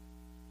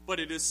 but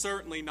it is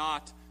certainly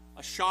not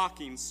a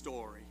shocking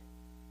story.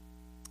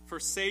 For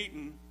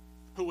Satan,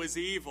 who is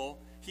evil,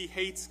 he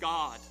hates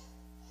God.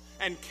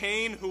 And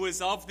Cain, who is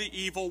of the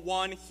evil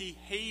one, he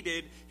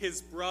hated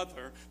his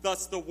brother.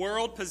 Thus, the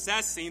world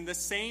possessing the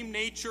same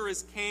nature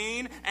as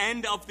Cain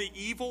and of the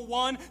evil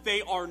one,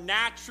 they are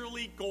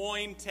naturally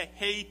going to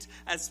hate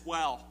as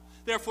well.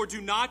 Therefore, do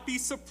not be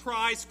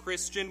surprised,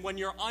 Christian, when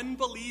your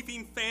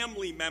unbelieving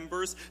family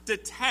members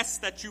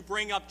detest that you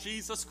bring up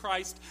Jesus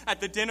Christ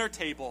at the dinner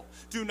table.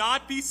 Do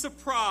not be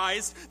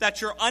surprised that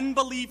your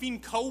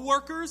unbelieving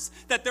coworkers,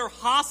 that they're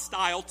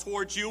hostile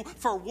towards you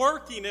for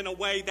working in a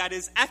way that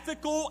is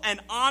ethical and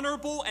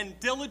honorable and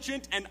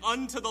diligent and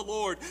unto the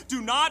Lord.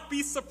 Do not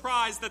be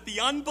surprised that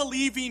the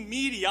unbelieving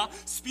media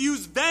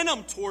spews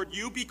venom toward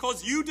you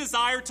because you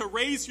desire to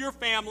raise your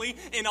family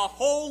in a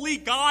holy,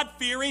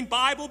 God-fearing,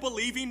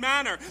 Bible-believing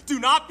manner. Do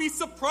not be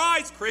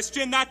surprised,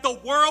 Christian, that the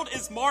world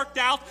is marked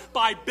out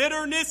by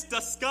bitterness,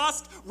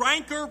 disgust,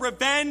 rancor,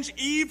 revenge,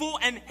 evil,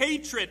 and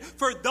hatred.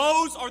 For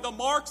those are the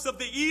marks of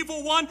the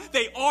evil one.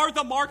 They are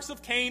the marks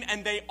of Cain,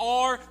 and they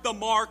are the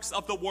marks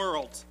of the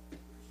world.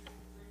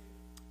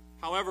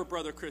 However,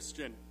 brother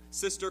Christian,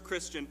 sister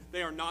Christian,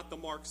 they are not the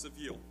marks of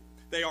you.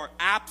 They are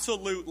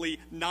absolutely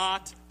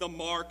not the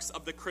marks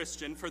of the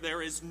Christian, for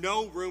there is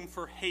no room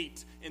for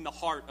hate in the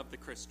heart of the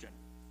Christian.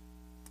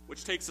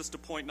 Which takes us to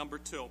point number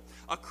 2.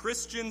 A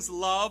Christian's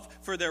love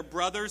for their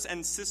brothers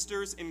and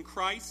sisters in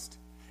Christ,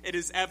 it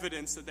is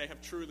evidence that they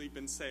have truly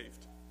been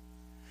saved.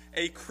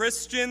 A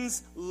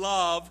Christian's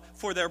love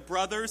for their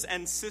brothers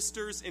and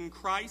sisters in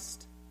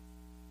Christ,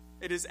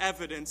 it is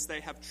evidence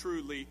they have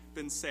truly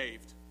been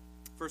saved.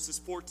 Verses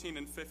 14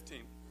 and 15.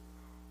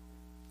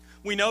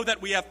 We know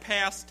that we have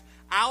passed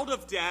out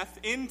of death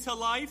into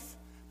life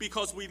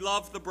because we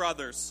love the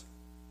brothers.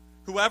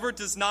 Whoever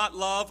does not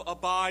love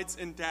abides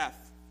in death.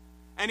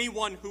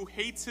 Anyone who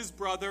hates his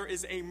brother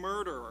is a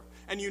murderer,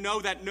 and you know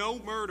that no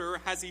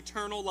murderer has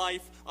eternal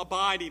life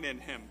abiding in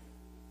him.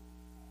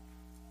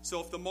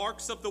 So if the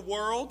marks of the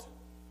world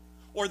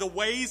or the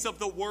ways of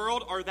the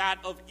world are that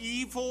of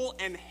evil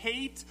and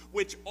hate,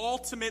 which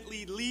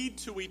ultimately lead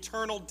to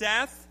eternal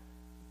death,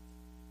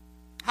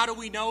 how do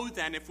we know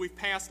then if we've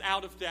passed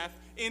out of death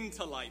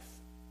into life?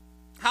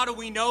 How do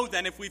we know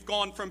then if we've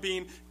gone from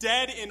being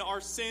dead in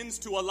our sins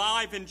to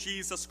alive in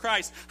Jesus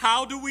Christ?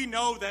 How do we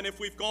know then if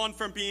we've gone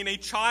from being a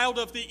child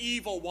of the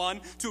evil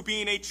one to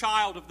being a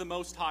child of the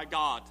Most High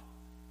God?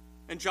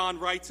 And John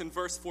writes in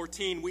verse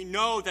 14, we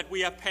know that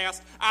we have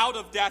passed out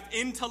of death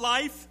into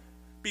life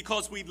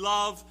because we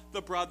love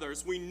the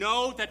brothers. We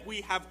know that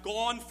we have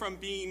gone from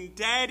being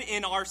dead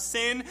in our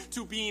sin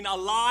to being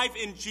alive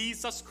in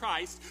Jesus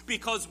Christ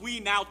because we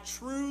now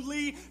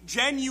truly,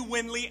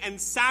 genuinely, and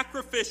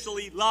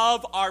sacrificially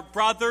love our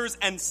brothers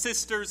and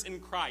sisters in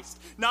Christ.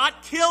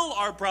 Not kill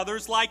our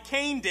brothers like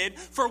Cain did,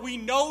 for we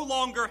no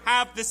longer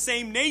have the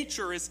same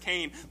nature as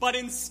Cain. But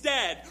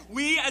instead,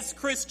 we as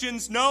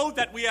Christians know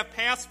that we have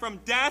passed from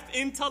death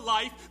into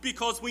life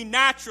because we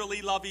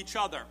naturally love each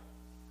other.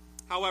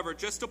 However,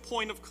 just a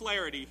point of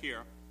clarity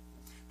here.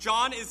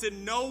 John is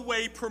in no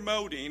way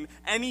promoting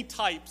any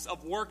types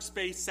of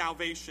works-based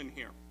salvation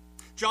here.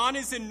 John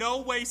is in no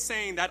way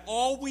saying that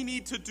all we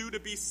need to do to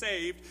be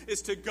saved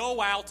is to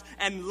go out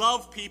and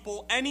love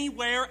people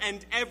anywhere and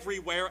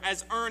everywhere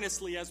as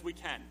earnestly as we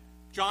can.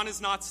 John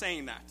is not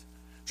saying that.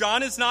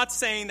 John is not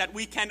saying that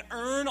we can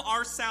earn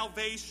our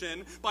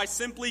salvation by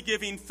simply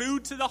giving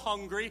food to the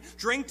hungry,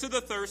 drink to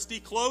the thirsty,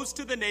 clothes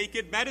to the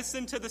naked,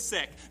 medicine to the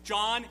sick.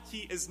 John,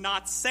 he is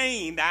not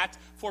saying that,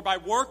 for by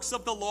works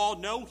of the law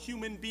no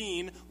human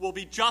being will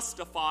be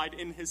justified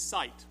in his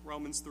sight.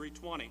 Romans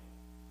 3:20.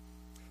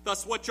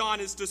 Thus, what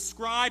John is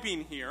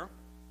describing here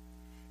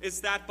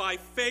is that by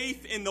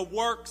faith in the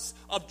works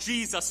of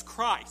Jesus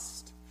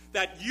Christ,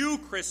 that you,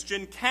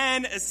 Christian,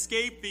 can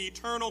escape the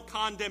eternal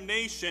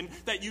condemnation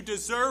that you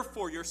deserve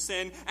for your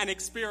sin and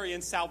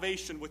experience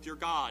salvation with your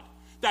God.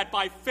 That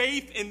by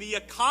faith in the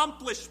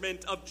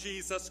accomplishment of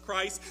Jesus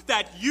Christ,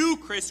 that you,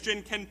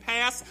 Christian, can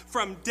pass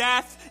from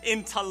death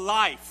into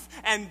life.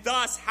 And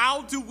thus,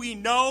 how do we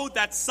know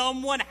that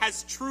someone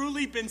has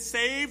truly been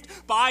saved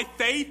by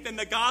faith in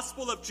the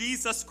gospel of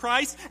Jesus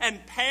Christ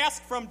and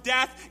passed from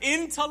death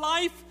into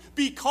life?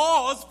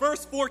 Because,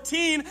 verse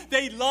 14,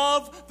 they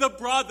love the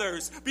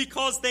brothers.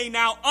 Because they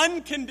now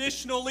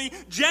unconditionally,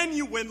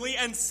 genuinely,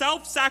 and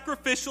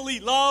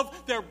self-sacrificially love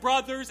their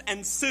brothers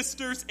and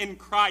sisters in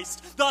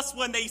Christ. Thus,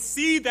 when they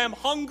see them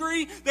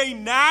hungry, they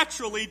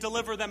naturally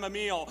deliver them a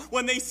meal.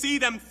 When they see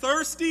them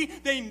thirsty,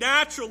 they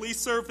naturally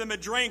serve them a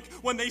drink.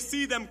 When they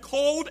see them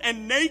cold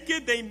and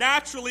naked, they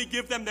naturally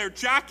give them their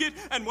jacket.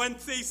 And when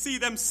they see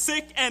them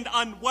sick and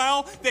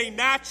unwell, they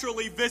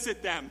naturally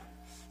visit them.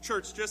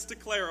 Church, just to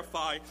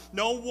clarify,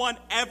 no one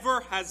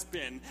ever has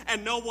been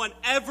and no one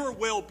ever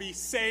will be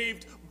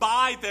saved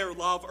by their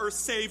love or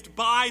saved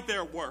by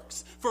their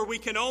works. For we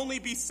can only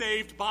be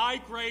saved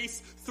by grace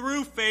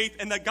through faith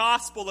in the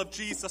gospel of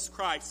Jesus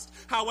Christ.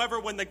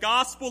 However, when the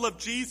gospel of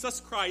Jesus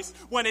Christ,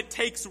 when it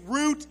takes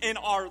root in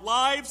our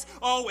lives,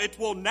 it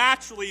will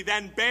naturally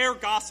then bear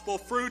gospel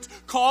fruit,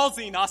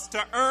 causing us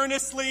to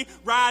earnestly,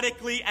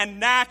 radically, and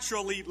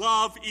naturally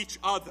love each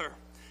other.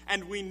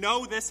 And we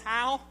know this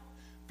how?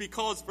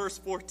 Because, verse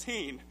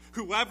 14,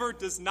 whoever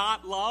does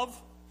not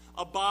love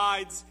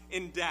abides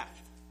in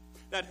death.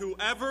 that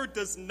whoever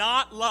does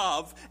not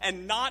love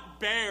and not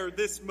bear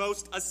this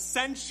most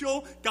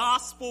essential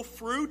gospel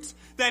fruit,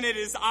 then it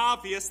is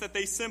obvious that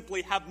they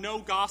simply have no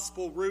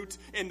gospel root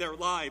in their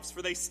lives,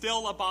 for they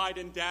still abide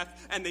in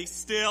death and they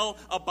still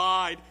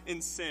abide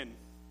in sin.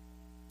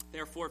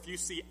 Therefore, if you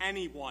see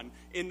anyone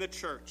in the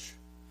church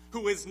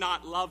who is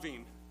not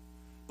loving,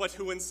 but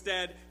who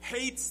instead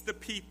hates the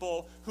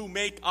people who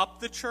make up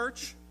the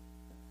church,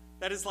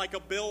 that is like a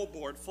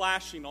billboard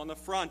flashing on the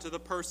front of the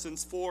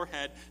person's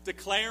forehead,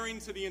 declaring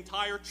to the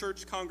entire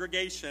church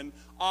congregation,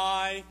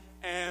 I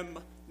am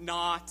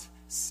not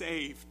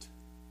saved.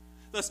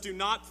 Thus, do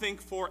not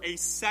think for a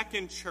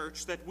second,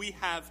 church, that we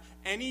have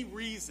any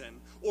reason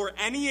or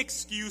any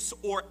excuse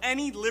or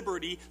any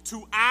liberty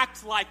to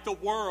act like the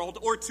world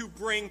or to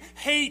bring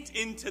hate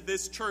into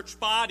this church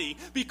body,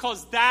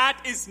 because that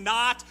is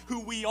not who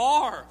we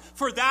are,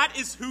 for that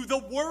is who the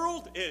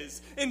world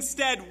is.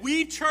 Instead,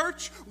 we,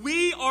 church,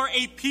 we are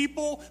a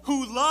people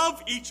who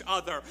love each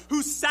other,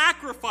 who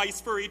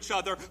sacrifice for each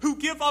other, who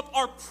give up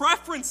our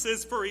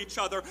preferences for each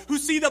other, who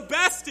see the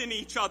best in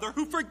each other,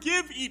 who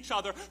forgive each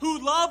other,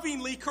 who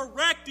lovingly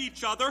correct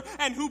each other,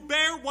 and who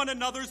bear one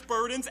another's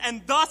burdens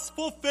and thus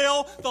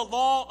fulfill the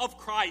law of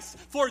Christ.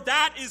 For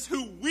that is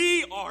who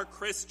we are,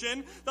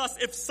 Christian. Thus,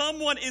 if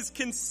someone is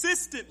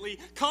consistently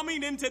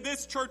coming into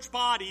this church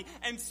body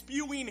and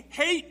spewing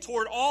hate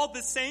toward all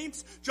the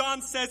saints,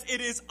 John says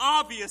it is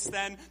obvious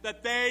then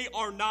that they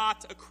are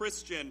not a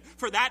Christian.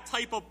 For that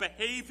type of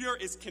behavior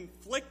is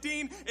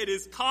conflicting, it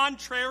is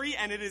contrary,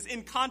 and it is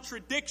in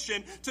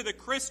contradiction to the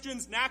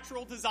Christian's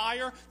natural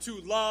desire to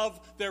love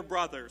their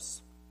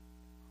brothers.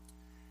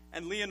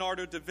 And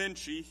Leonardo da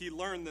Vinci, he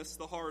learned this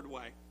the hard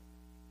way.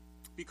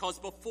 Because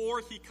before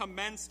he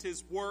commenced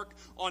his work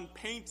on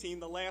painting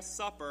The Last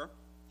Supper,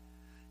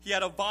 he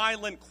had a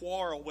violent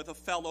quarrel with a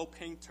fellow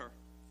painter.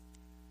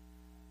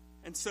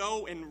 And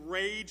so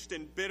enraged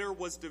and bitter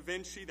was Da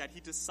Vinci that he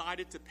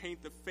decided to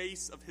paint the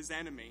face of his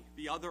enemy,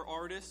 the other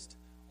artist,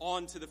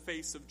 onto the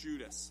face of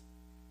Judas,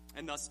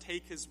 and thus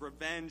take his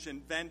revenge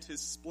and vent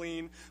his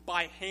spleen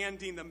by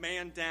handing the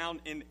man down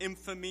in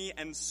infamy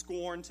and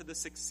scorn to the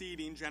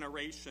succeeding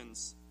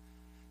generations.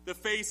 The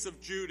face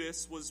of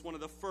Judas was one of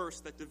the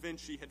first that Da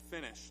Vinci had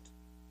finished,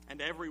 and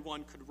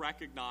everyone could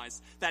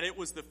recognize that it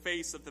was the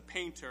face of the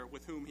painter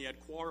with whom he had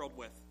quarreled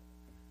with.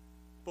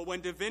 But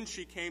when Da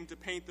Vinci came to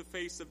paint the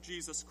face of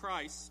Jesus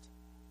Christ,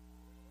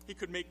 he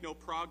could make no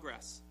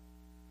progress.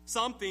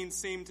 Something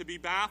seemed to be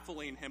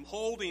baffling him,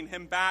 holding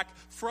him back,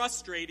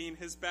 frustrating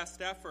his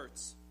best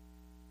efforts.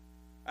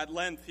 At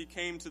length, he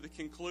came to the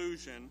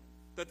conclusion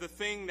that the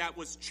thing that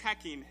was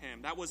checking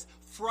him, that was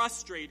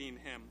frustrating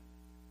him,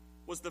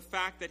 was the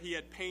fact that he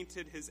had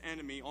painted his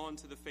enemy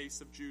onto the face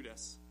of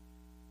Judas.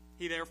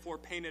 He therefore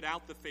painted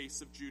out the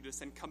face of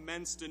Judas and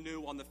commenced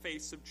anew on the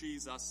face of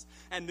Jesus,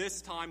 and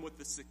this time with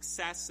the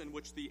success in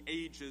which the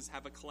ages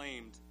have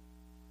acclaimed.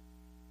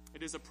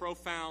 It is a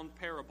profound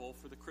parable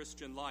for the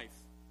Christian life.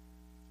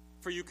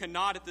 For you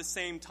cannot at the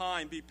same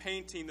time be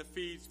painting the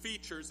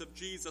features of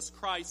Jesus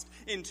Christ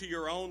into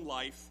your own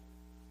life,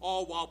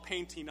 all while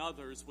painting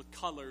others with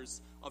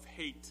colors of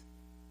hate.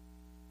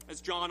 As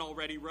John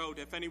already wrote,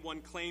 if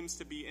anyone claims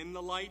to be in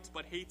the light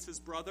but hates his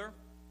brother,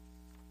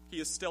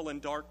 he is still in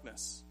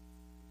darkness.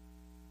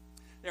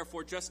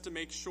 Therefore, just to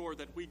make sure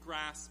that we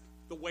grasp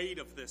the weight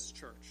of this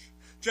church,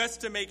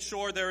 just to make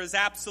sure there is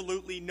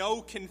absolutely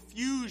no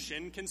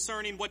confusion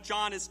concerning what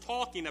John is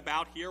talking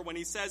about here when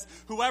he says,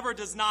 whoever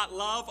does not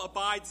love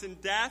abides in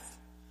death,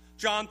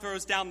 John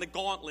throws down the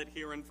gauntlet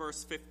here in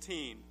verse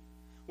 15,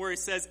 where he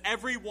says,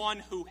 everyone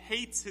who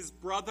hates his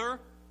brother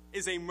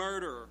is a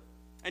murderer.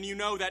 And you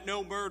know that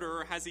no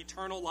murderer has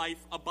eternal life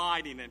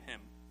abiding in him.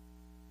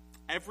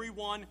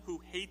 Everyone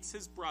who hates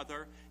his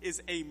brother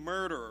is a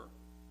murderer.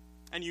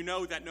 And you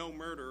know that no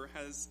murderer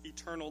has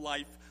eternal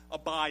life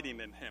abiding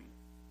in him.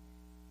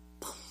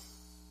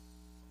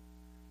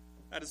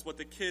 That is what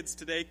the kids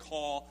today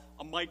call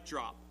a mic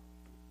drop.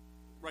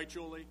 Right,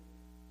 Julie?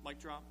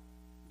 Mic drop?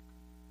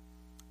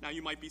 Now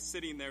you might be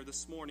sitting there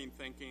this morning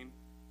thinking,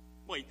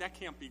 wait, that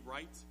can't be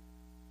right.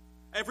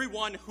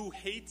 Everyone who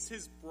hates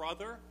his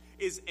brother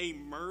is a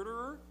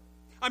murderer?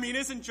 I mean,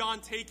 isn't John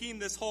taking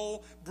this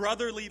whole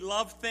brotherly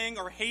love thing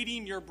or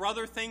hating your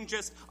brother thing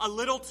just a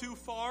little too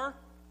far?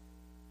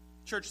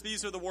 Church,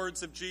 these are the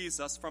words of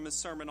Jesus from his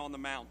Sermon on the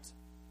Mount.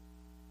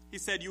 He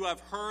said, you have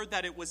heard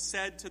that it was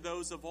said to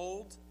those of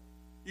old,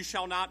 you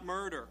shall not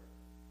murder,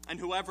 and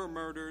whoever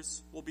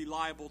murders will be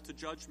liable to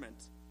judgment.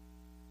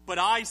 But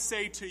I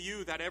say to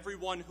you that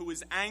everyone who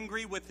is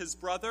angry with his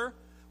brother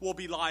will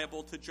be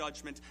liable to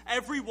judgment.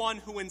 Everyone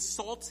who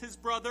insults his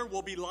brother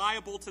will be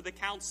liable to the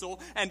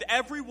council, and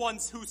everyone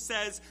who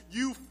says,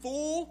 you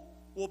fool,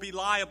 will be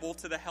liable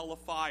to the hell of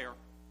fire.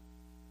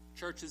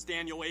 Church, as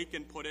Daniel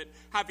Aiken put it,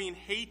 having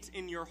hate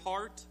in your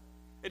heart,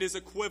 it is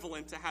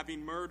equivalent to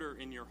having murder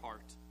in your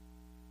heart.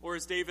 Or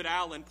as David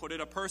Allen put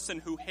it, a person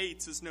who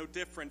hates is no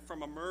different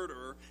from a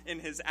murderer in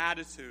his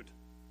attitude.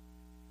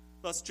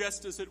 Thus,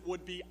 just as it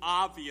would be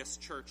obvious,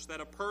 church,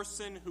 that a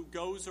person who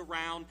goes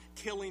around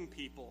killing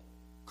people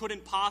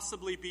couldn't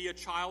possibly be a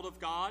child of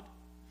God,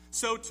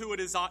 so too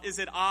is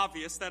it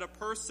obvious that a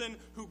person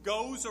who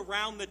goes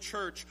around the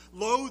church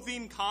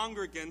loathing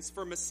congregants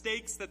for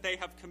mistakes that they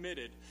have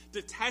committed,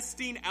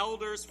 detesting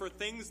elders for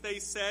things they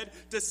said,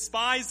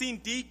 despising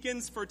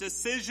deacons for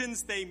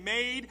decisions they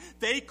made,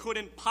 they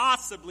couldn't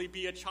possibly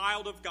be a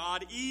child of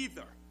God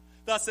either.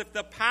 Thus, if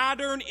the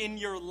pattern in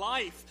your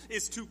life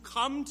is to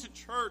come to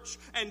church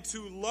and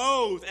to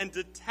loathe and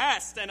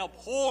detest and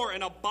abhor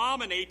and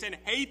abominate and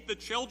hate the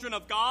children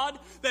of God,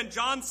 then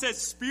John says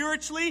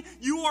spiritually,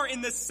 you are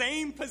in the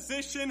same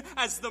position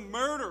as the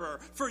murderer.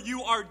 For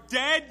you are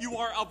dead, you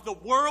are of the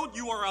world,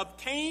 you are of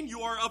Cain,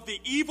 you are of the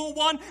evil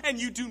one,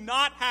 and you do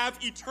not have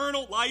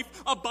eternal life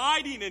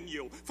abiding in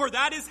you. For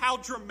that is how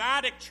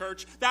dramatic,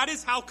 church, that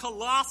is how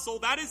colossal,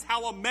 that is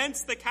how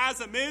immense the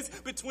chasm is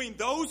between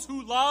those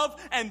who love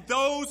and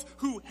those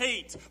who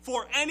hate.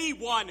 For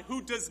anyone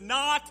who does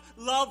not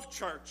love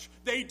church,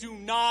 they do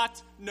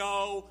not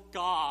know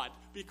God,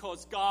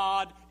 because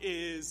God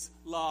is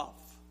love.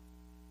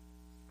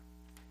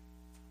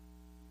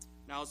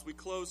 Now, as we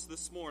close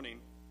this morning,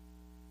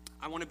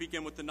 I want to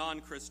begin with the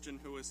non-Christian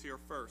who is here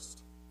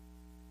first.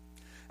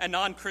 And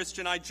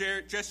non-Christian, I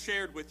just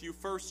shared with you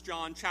 1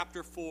 John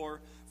chapter 4,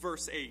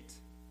 verse 8.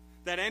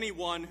 That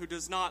anyone who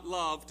does not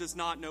love does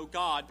not know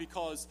God,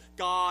 because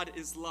God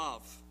is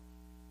love.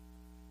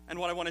 And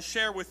what I want to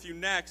share with you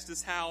next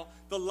is how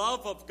the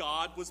love of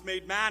God was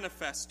made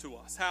manifest to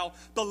us, how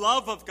the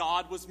love of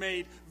God was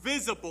made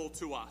visible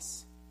to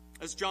us.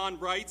 As John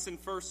writes in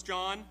 1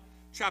 John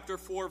chapter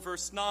 4,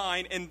 verse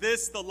 9, "In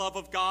this the love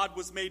of God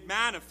was made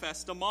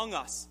manifest among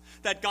us,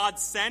 that God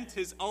sent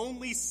his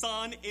only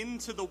Son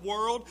into the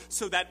world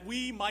so that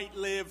we might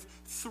live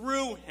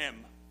through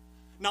him."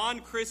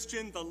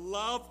 Non-Christian, the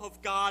love of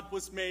God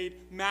was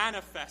made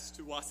manifest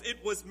to us.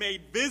 It was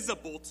made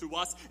visible to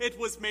us. It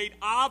was made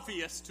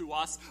obvious to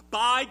us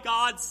by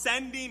God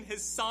sending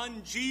his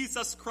Son,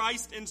 Jesus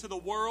Christ, into the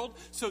world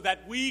so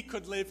that we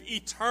could live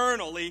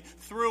eternally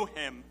through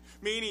him.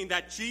 Meaning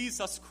that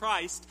Jesus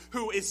Christ,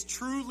 who is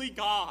truly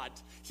God,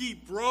 he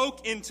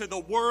broke into the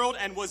world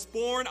and was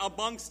born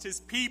amongst his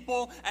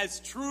people as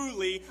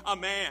truly a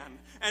man.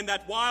 And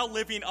that while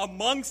living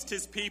amongst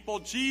his people,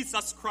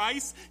 Jesus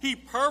Christ, he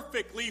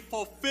perfectly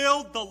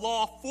fulfilled the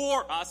law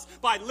for us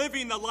by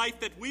living the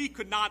life that we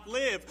could not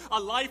live, a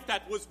life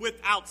that was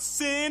without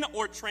sin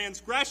or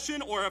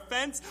transgression or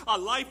offense, a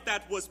life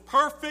that was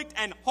perfect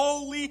and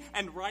holy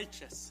and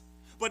righteous.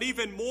 But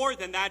even more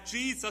than that,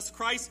 Jesus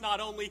Christ not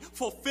only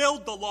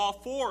fulfilled the law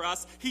for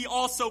us, he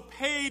also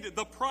paid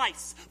the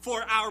price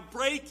for our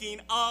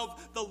breaking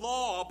of the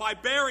law by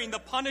bearing the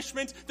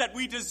punishment that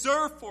we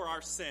deserve for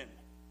our sin.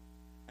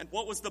 And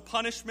what was the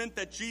punishment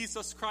that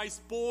Jesus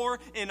Christ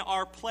bore in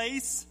our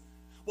place?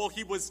 Well,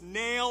 he was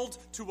nailed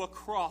to a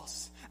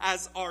cross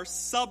as our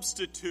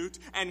substitute,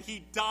 and he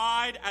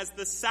died as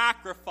the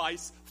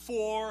sacrifice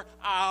for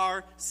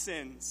our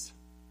sins.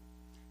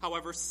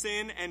 However,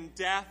 sin and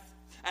death,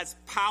 as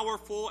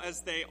powerful as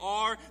they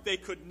are, they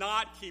could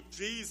not keep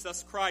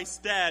Jesus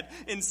Christ dead.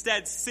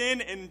 Instead, sin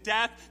and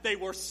death, they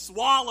were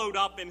swallowed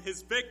up in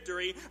his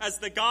victory as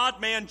the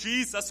God-man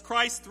Jesus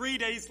Christ, 3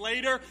 days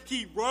later,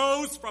 he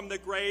rose from the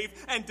grave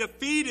and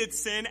defeated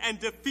sin and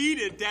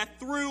defeated death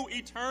through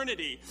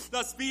eternity.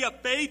 Thus, via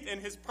faith in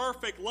his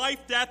perfect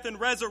life, death, and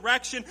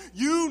resurrection,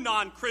 you,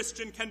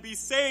 non-Christian, can be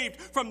saved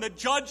from the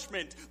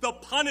judgment, the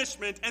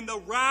punishment, and the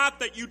wrath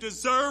that you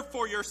deserve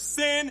for your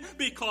sin,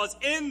 because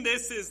in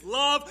this is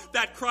love,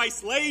 that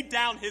Christ laid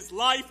down his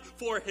life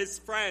for his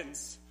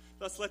friends.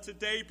 Thus, let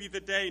today be the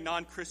day,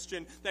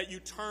 non-Christian, that you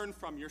turn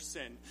from your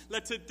sin.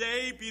 Let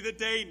today be the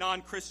day,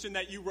 non-Christian,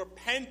 that you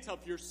repent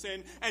of your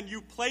sin and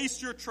you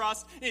place your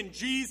trust in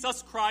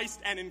Jesus Christ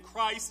and in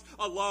Christ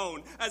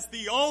alone as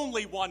the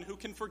only one who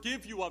can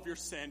forgive you of your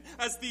sin,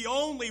 as the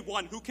only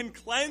one who can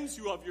cleanse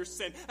you of your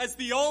sin, as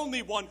the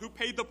only one who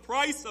paid the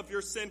price of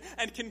your sin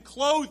and can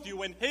clothe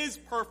you in his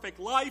perfect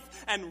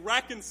life and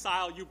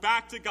reconcile you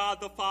back to God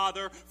the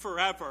Father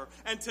forever.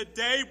 And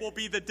today will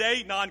be the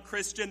day,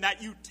 non-Christian,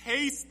 that you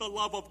taste the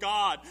love of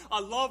God,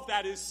 a love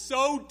that is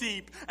so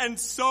deep and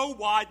so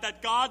wide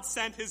that God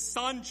sent his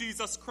Son,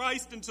 Jesus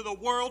Christ, into the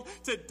world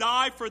to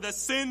die for the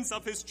sins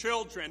of his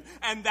children,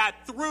 and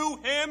that through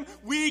him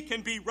we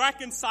can be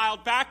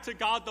reconciled back to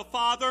God the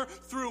Father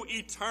through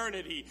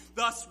eternity.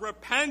 Thus,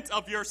 repent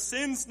of your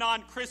sins,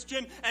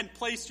 non-Christian, and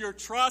place your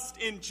trust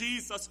in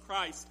Jesus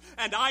Christ.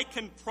 And I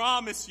can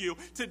promise you,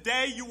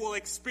 today you will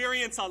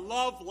experience a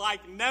love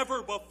like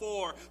never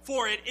before,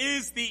 for it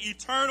is the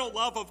eternal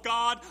love of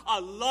God,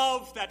 a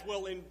love that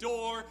will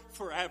endure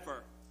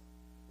forever.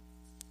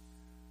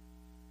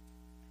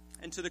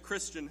 And to the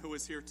Christian who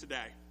is here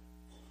today,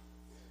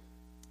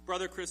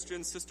 brother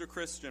Christian, sister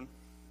Christian,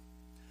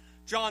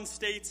 John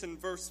states in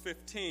verse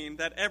 15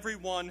 that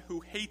everyone who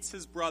hates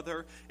his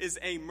brother is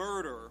a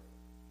murderer,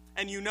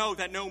 and you know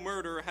that no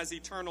murderer has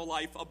eternal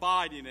life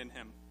abiding in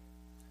him.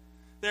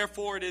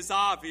 Therefore, it is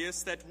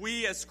obvious that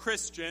we as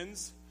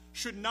Christians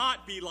should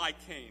not be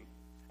like Cain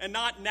and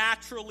not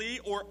naturally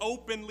or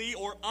openly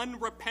or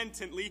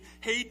unrepentantly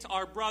hate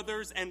our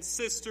brothers and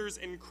sisters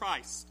in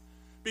Christ.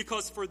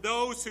 Because for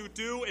those who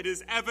do, it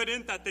is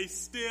evident that they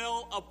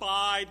still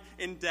abide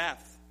in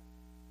death.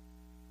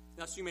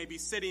 Thus, you may be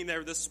sitting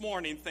there this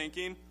morning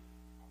thinking,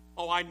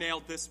 oh, I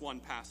nailed this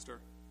one, Pastor.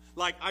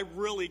 Like, I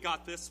really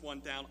got this one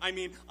down. I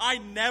mean, I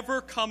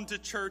never come to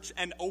church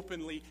and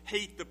openly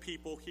hate the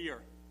people here,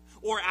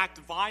 or act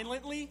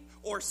violently,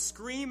 or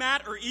scream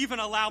at, or even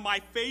allow my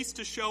face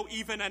to show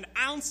even an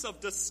ounce of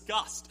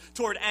disgust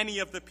toward any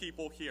of the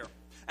people here.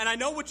 And I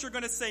know what you're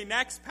going to say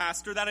next,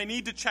 Pastor, that I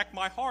need to check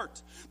my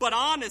heart. But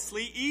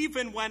honestly,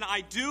 even when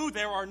I do,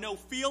 there are no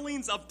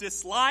feelings of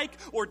dislike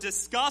or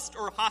disgust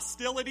or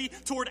hostility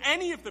toward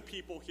any of the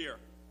people here.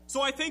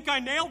 So I think I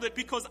nailed it,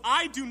 because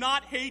I do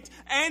not hate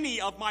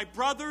any of my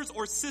brothers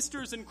or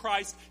sisters in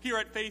Christ here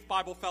at Faith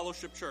Bible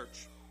Fellowship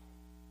Church.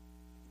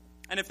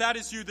 And if that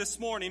is you this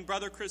morning,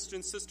 brother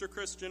Christian, sister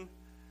Christian,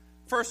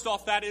 first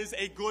off, that is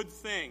a good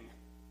thing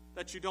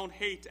that you don't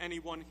hate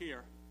anyone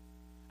here.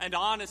 And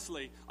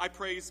honestly, I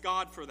praise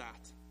God for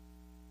that.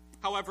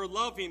 However,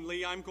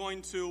 lovingly, I'm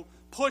going to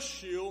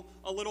push you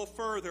a little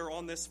further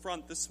on this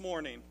front this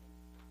morning.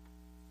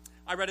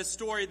 I read a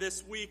story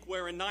this week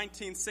where in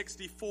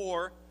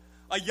 1964,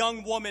 a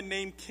young woman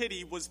named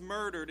Kitty was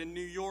murdered in New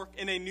York,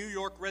 in a New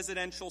York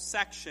residential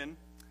section,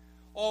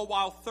 all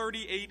while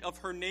 38 of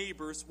her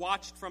neighbors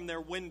watched from their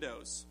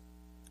windows.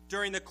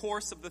 During the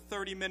course of the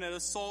 30-minute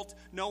assault,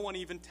 no one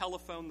even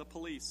telephoned the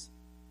police.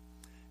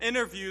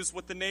 Interviews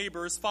with the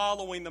neighbors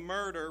following the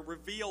murder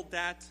revealed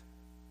that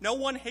no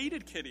one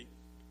hated Kitty.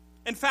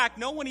 In fact,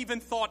 no one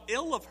even thought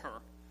ill of her,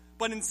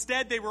 but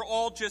instead they were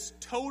all just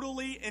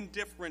totally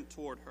indifferent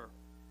toward her.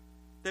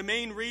 The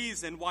main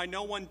reason why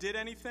no one did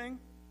anything?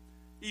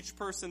 Each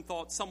person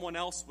thought someone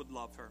else would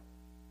love her.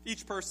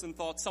 Each person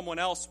thought someone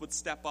else would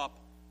step up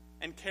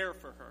and care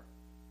for her.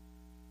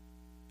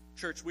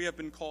 Church, we have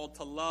been called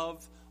to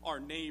love our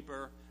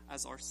neighbor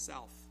as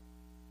ourself.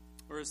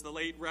 Or as the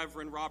late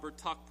Reverend Robert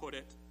Tuck put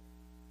it,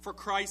 for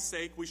Christ's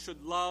sake, we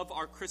should love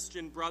our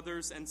Christian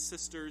brothers and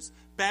sisters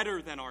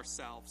better than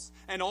ourselves,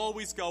 and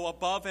always go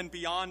above and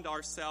beyond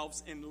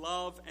ourselves in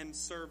love and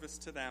service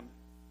to them.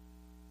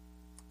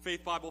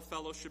 Faith Bible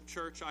Fellowship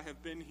Church, I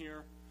have been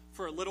here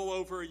for a little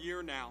over a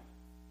year now.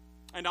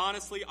 And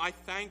honestly, I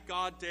thank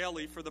God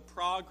daily for the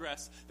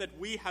progress that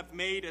we have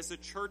made as a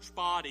church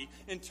body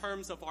in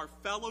terms of our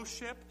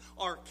fellowship,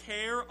 our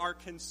care, our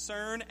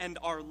concern, and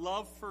our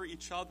love for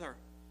each other.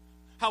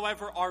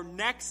 However, our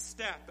next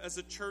step as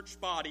a church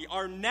body,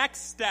 our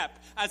next step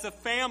as a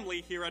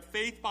family here at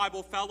Faith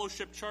Bible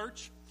Fellowship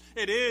Church,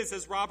 it is,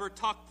 as Robert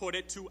Tuck put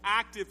it, to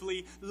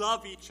actively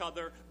love each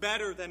other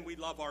better than we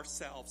love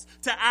ourselves.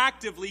 To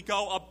actively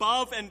go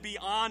above and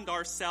beyond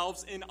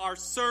ourselves in our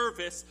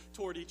service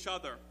toward each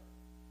other.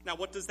 Now,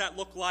 what does that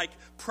look like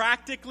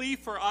practically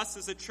for us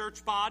as a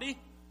church body?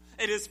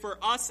 It is for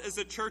us as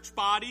a church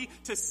body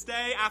to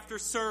stay after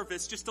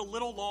service just a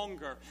little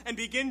longer and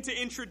begin to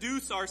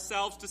introduce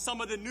ourselves to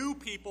some of the new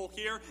people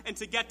here and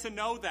to get to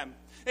know them.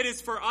 It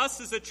is for us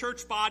as a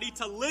church body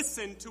to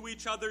listen to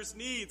each other's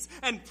needs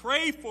and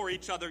pray for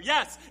each other.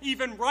 Yes,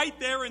 even right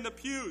there in the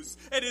pews.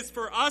 It is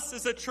for us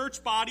as a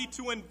church body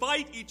to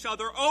invite each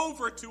other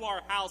over to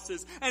our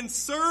houses and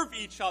serve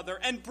each other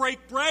and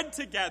break bread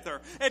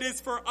together. It is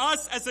for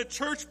us as a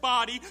church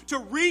body to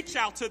reach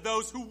out to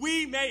those who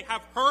we may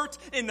have hurt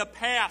in the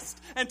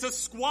past and to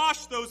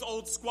squash those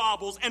old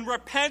squabbles and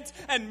repent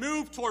and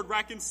move toward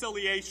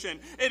reconciliation.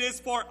 It is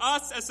for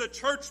us as a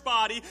church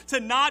body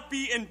to not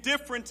be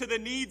indifferent to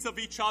the needs of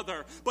each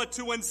other, but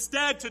to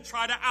instead to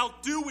try to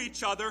outdo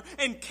each other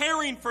in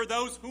caring for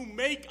those who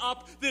make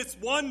up this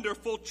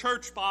wonderful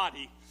church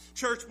body.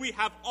 Church, we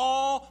have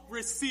all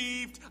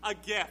received a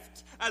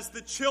gift. As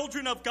the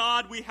children of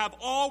God, we have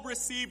all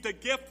received a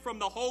gift from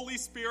the Holy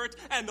Spirit,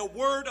 and the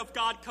Word of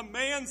God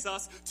commands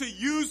us to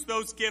use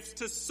those gifts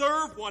to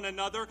serve one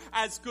another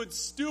as good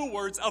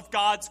stewards of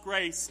God's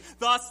grace.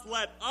 Thus,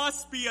 let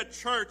us be a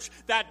church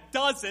that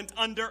doesn't,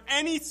 under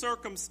any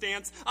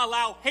circumstance,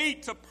 allow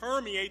hate to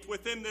permeate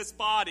within this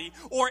body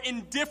or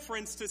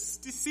indifference to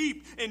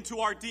seep into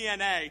our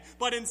DNA.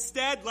 But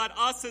instead, let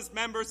us as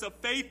members of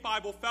Faith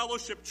Bible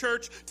Fellowship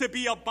Church to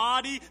be a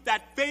body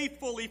that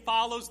faithfully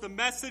follows the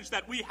message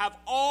that we have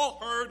all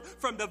heard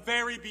from the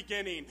very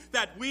beginning,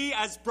 that we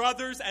as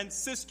brothers and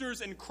sisters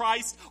in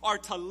Christ are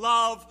to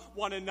love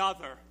one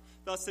another.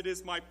 Thus, it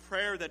is my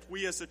prayer that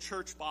we as a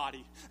church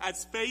body,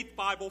 as Faith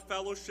Bible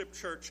Fellowship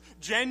Church,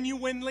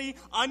 genuinely,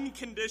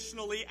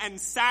 unconditionally, and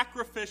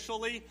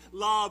sacrificially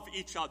love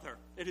each other.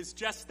 It is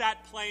just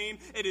that plain.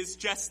 It is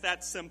just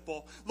that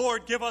simple.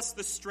 Lord, give us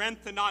the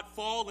strength to not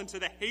fall into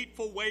the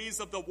hateful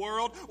ways of the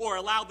world or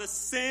allow the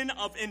sin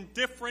of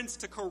indifference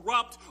to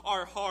corrupt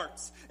our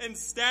hearts.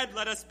 Instead,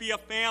 let us be a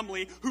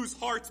family whose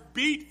hearts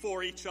beat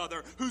for each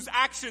other, whose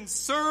actions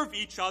serve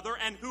each other,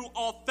 and who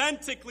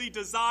authentically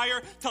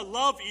desire to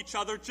love each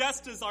other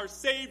just as our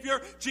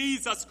Savior,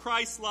 Jesus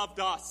Christ, loved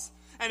us.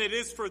 And it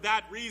is for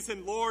that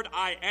reason, Lord,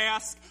 I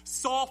ask,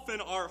 soften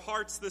our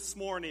hearts this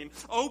morning.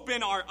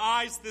 Open our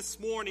eyes this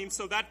morning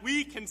so that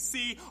we can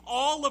see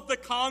all of the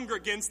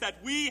congregants that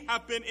we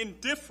have been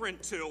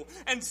indifferent to,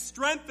 and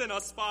strengthen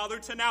us, Father,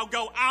 to now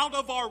go out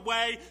of our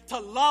way to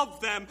love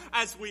them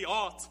as we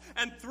ought.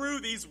 And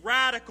through these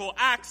radical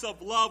acts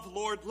of love,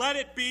 Lord, let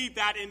it be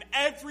that in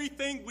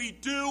everything we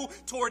do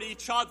toward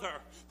each other,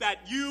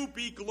 that you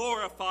be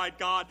glorified,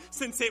 God,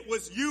 since it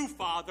was you,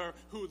 Father,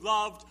 who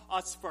loved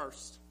us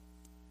first.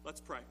 Let's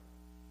pray.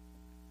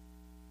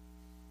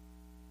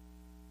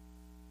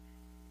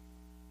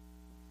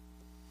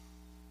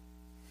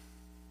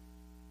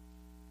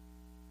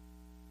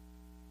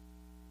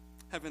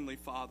 Heavenly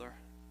Father,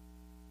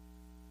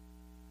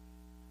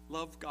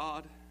 love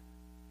God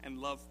and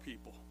love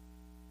people.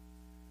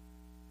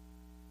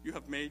 You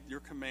have made your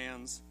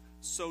commands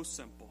so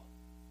simple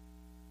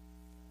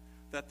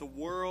that the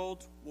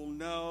world will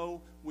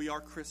know we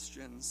are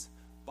Christians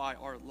by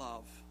our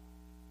love.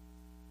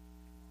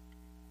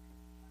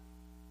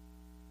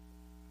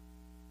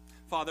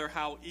 Father,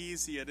 how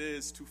easy it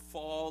is to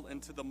fall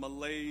into the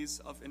malaise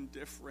of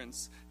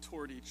indifference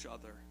toward each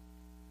other,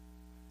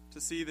 to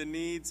see the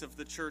needs of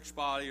the church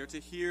body or to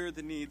hear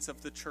the needs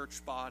of the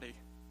church body,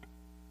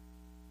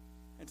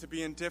 and to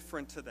be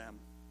indifferent to them.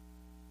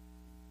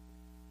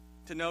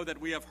 To know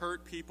that we have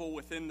hurt people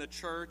within the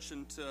church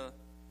and to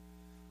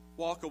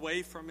walk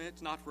away from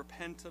it, not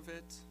repent of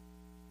it.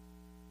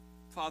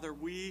 Father,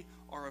 we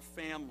are a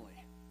family,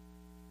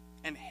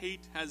 and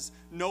hate has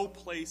no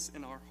place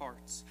in our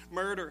hearts.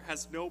 Murder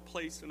has no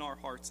place in our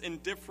hearts.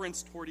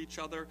 Indifference toward each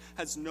other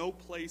has no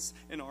place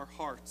in our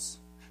hearts,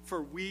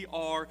 for we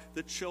are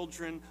the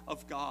children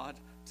of God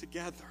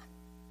together.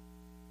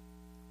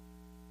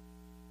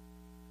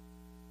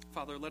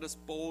 Father, let us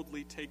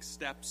boldly take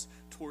steps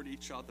toward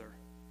each other.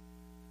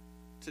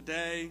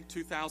 Today,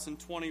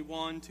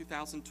 2021,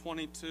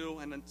 2022,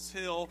 and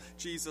until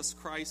Jesus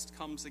Christ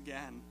comes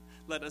again,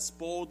 let us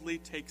boldly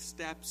take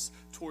steps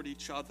toward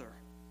each other,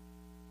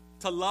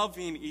 to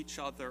loving each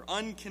other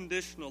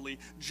unconditionally,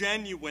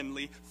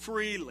 genuinely,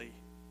 freely.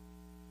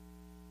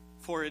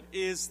 For it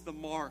is the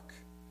mark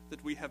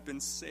that we have been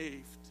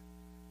saved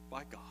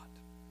by God.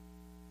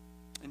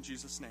 In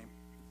Jesus' name,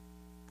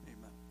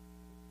 amen.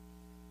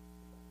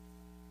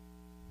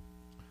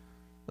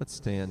 Let's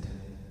stand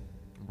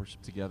and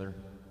worship together.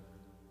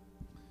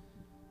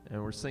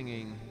 And we're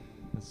singing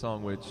a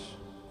song which,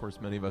 of course,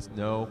 many of us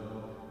know,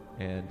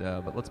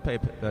 but let's pay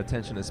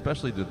attention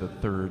especially to the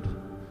third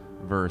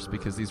verse,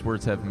 because these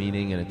words have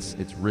meaning, and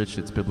it's rich,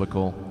 it's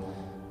biblical,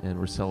 and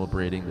we're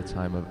celebrating the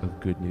time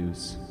of good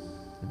news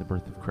in the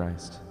birth of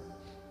Christ.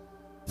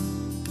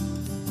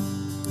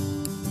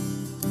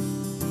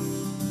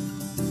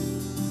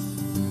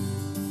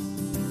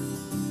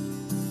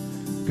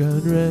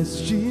 God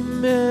rest ye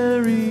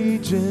merry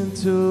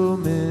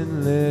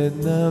gentlemen, let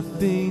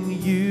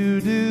nothing you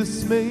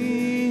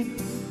dismay.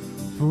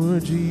 For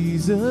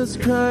Jesus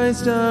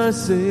Christ our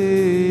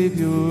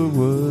Savior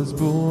was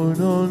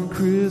born on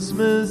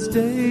Christmas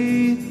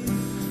Day,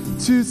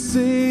 to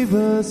save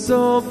us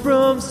all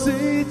from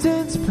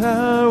Satan's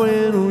power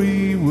when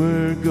we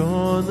were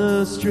gone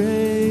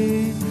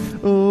astray.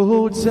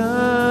 Oh,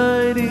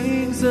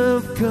 tidings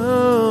of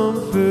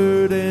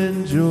comfort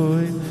and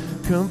joy,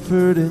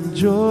 comfort and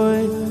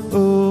joy.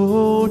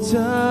 Oh,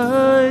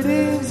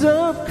 tidings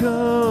of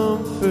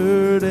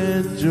comfort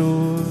and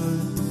joy.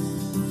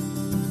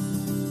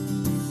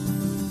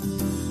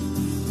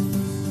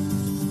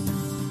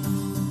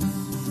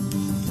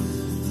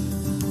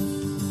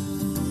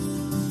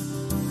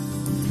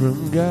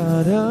 From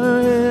God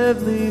our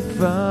Heavenly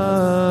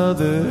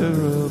Father,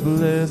 a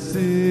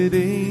blessed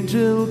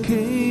angel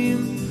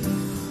came,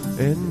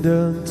 and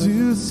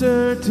unto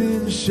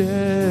certain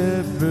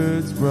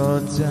shepherds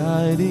brought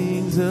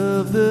tidings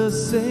of the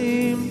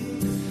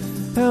same,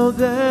 how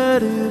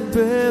that in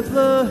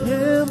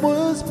Bethlehem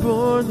was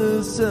born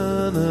the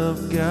Son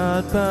of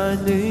God by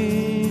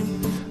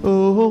name.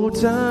 Oh,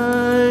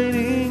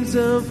 tidings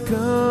of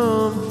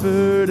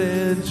comfort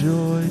and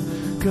joy,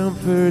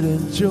 comfort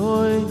and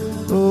joy.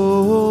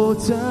 Oh,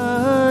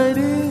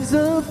 tidings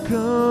of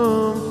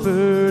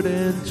comfort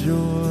and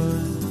joy.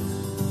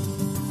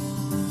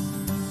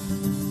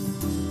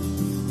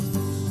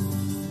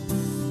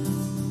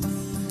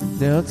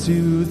 Now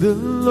to the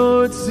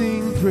Lord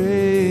sing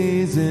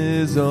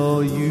praises,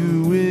 all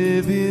you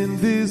within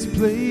this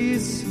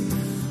place,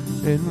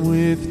 and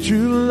with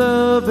true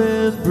love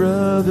and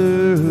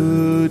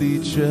brotherhood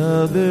each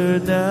other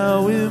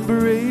now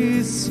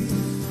embrace.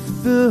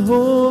 The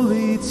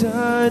holy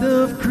tide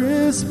of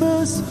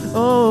Christmas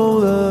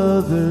all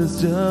others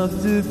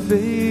doth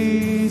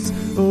deface.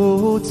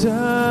 Oh,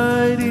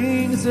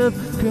 tidings of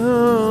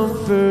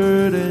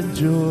comfort and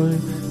joy,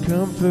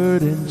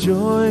 comfort and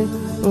joy.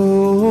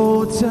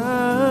 Oh,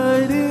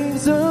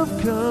 tidings of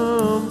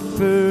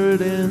comfort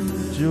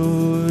and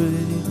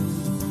joy.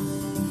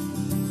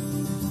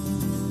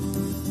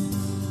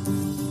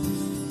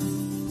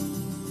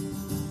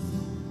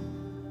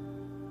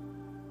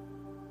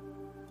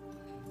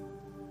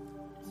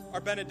 Our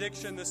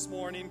benediction this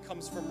morning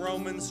comes from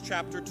Romans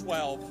chapter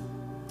 12,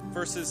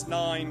 verses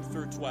 9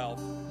 through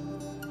 12.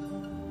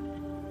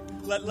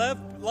 Let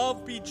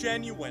love be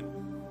genuine.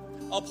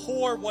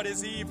 Abhor what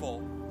is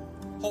evil.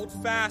 Hold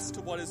fast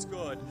to what is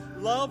good.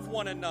 Love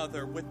one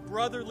another with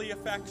brotherly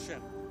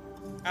affection.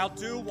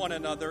 Outdo one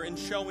another in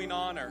showing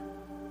honor.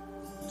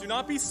 Do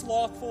not be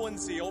slothful in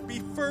zeal. Be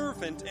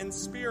fervent in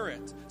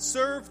spirit.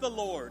 Serve the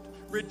Lord.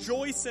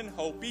 Rejoice in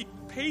hope. Be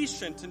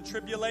patient in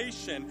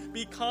tribulation.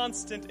 Be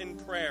constant in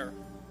prayer.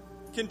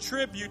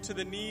 Contribute to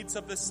the needs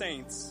of the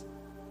saints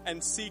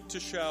and seek to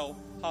show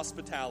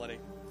hospitality.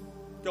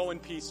 Go in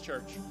peace,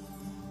 church.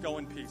 Go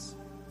in peace.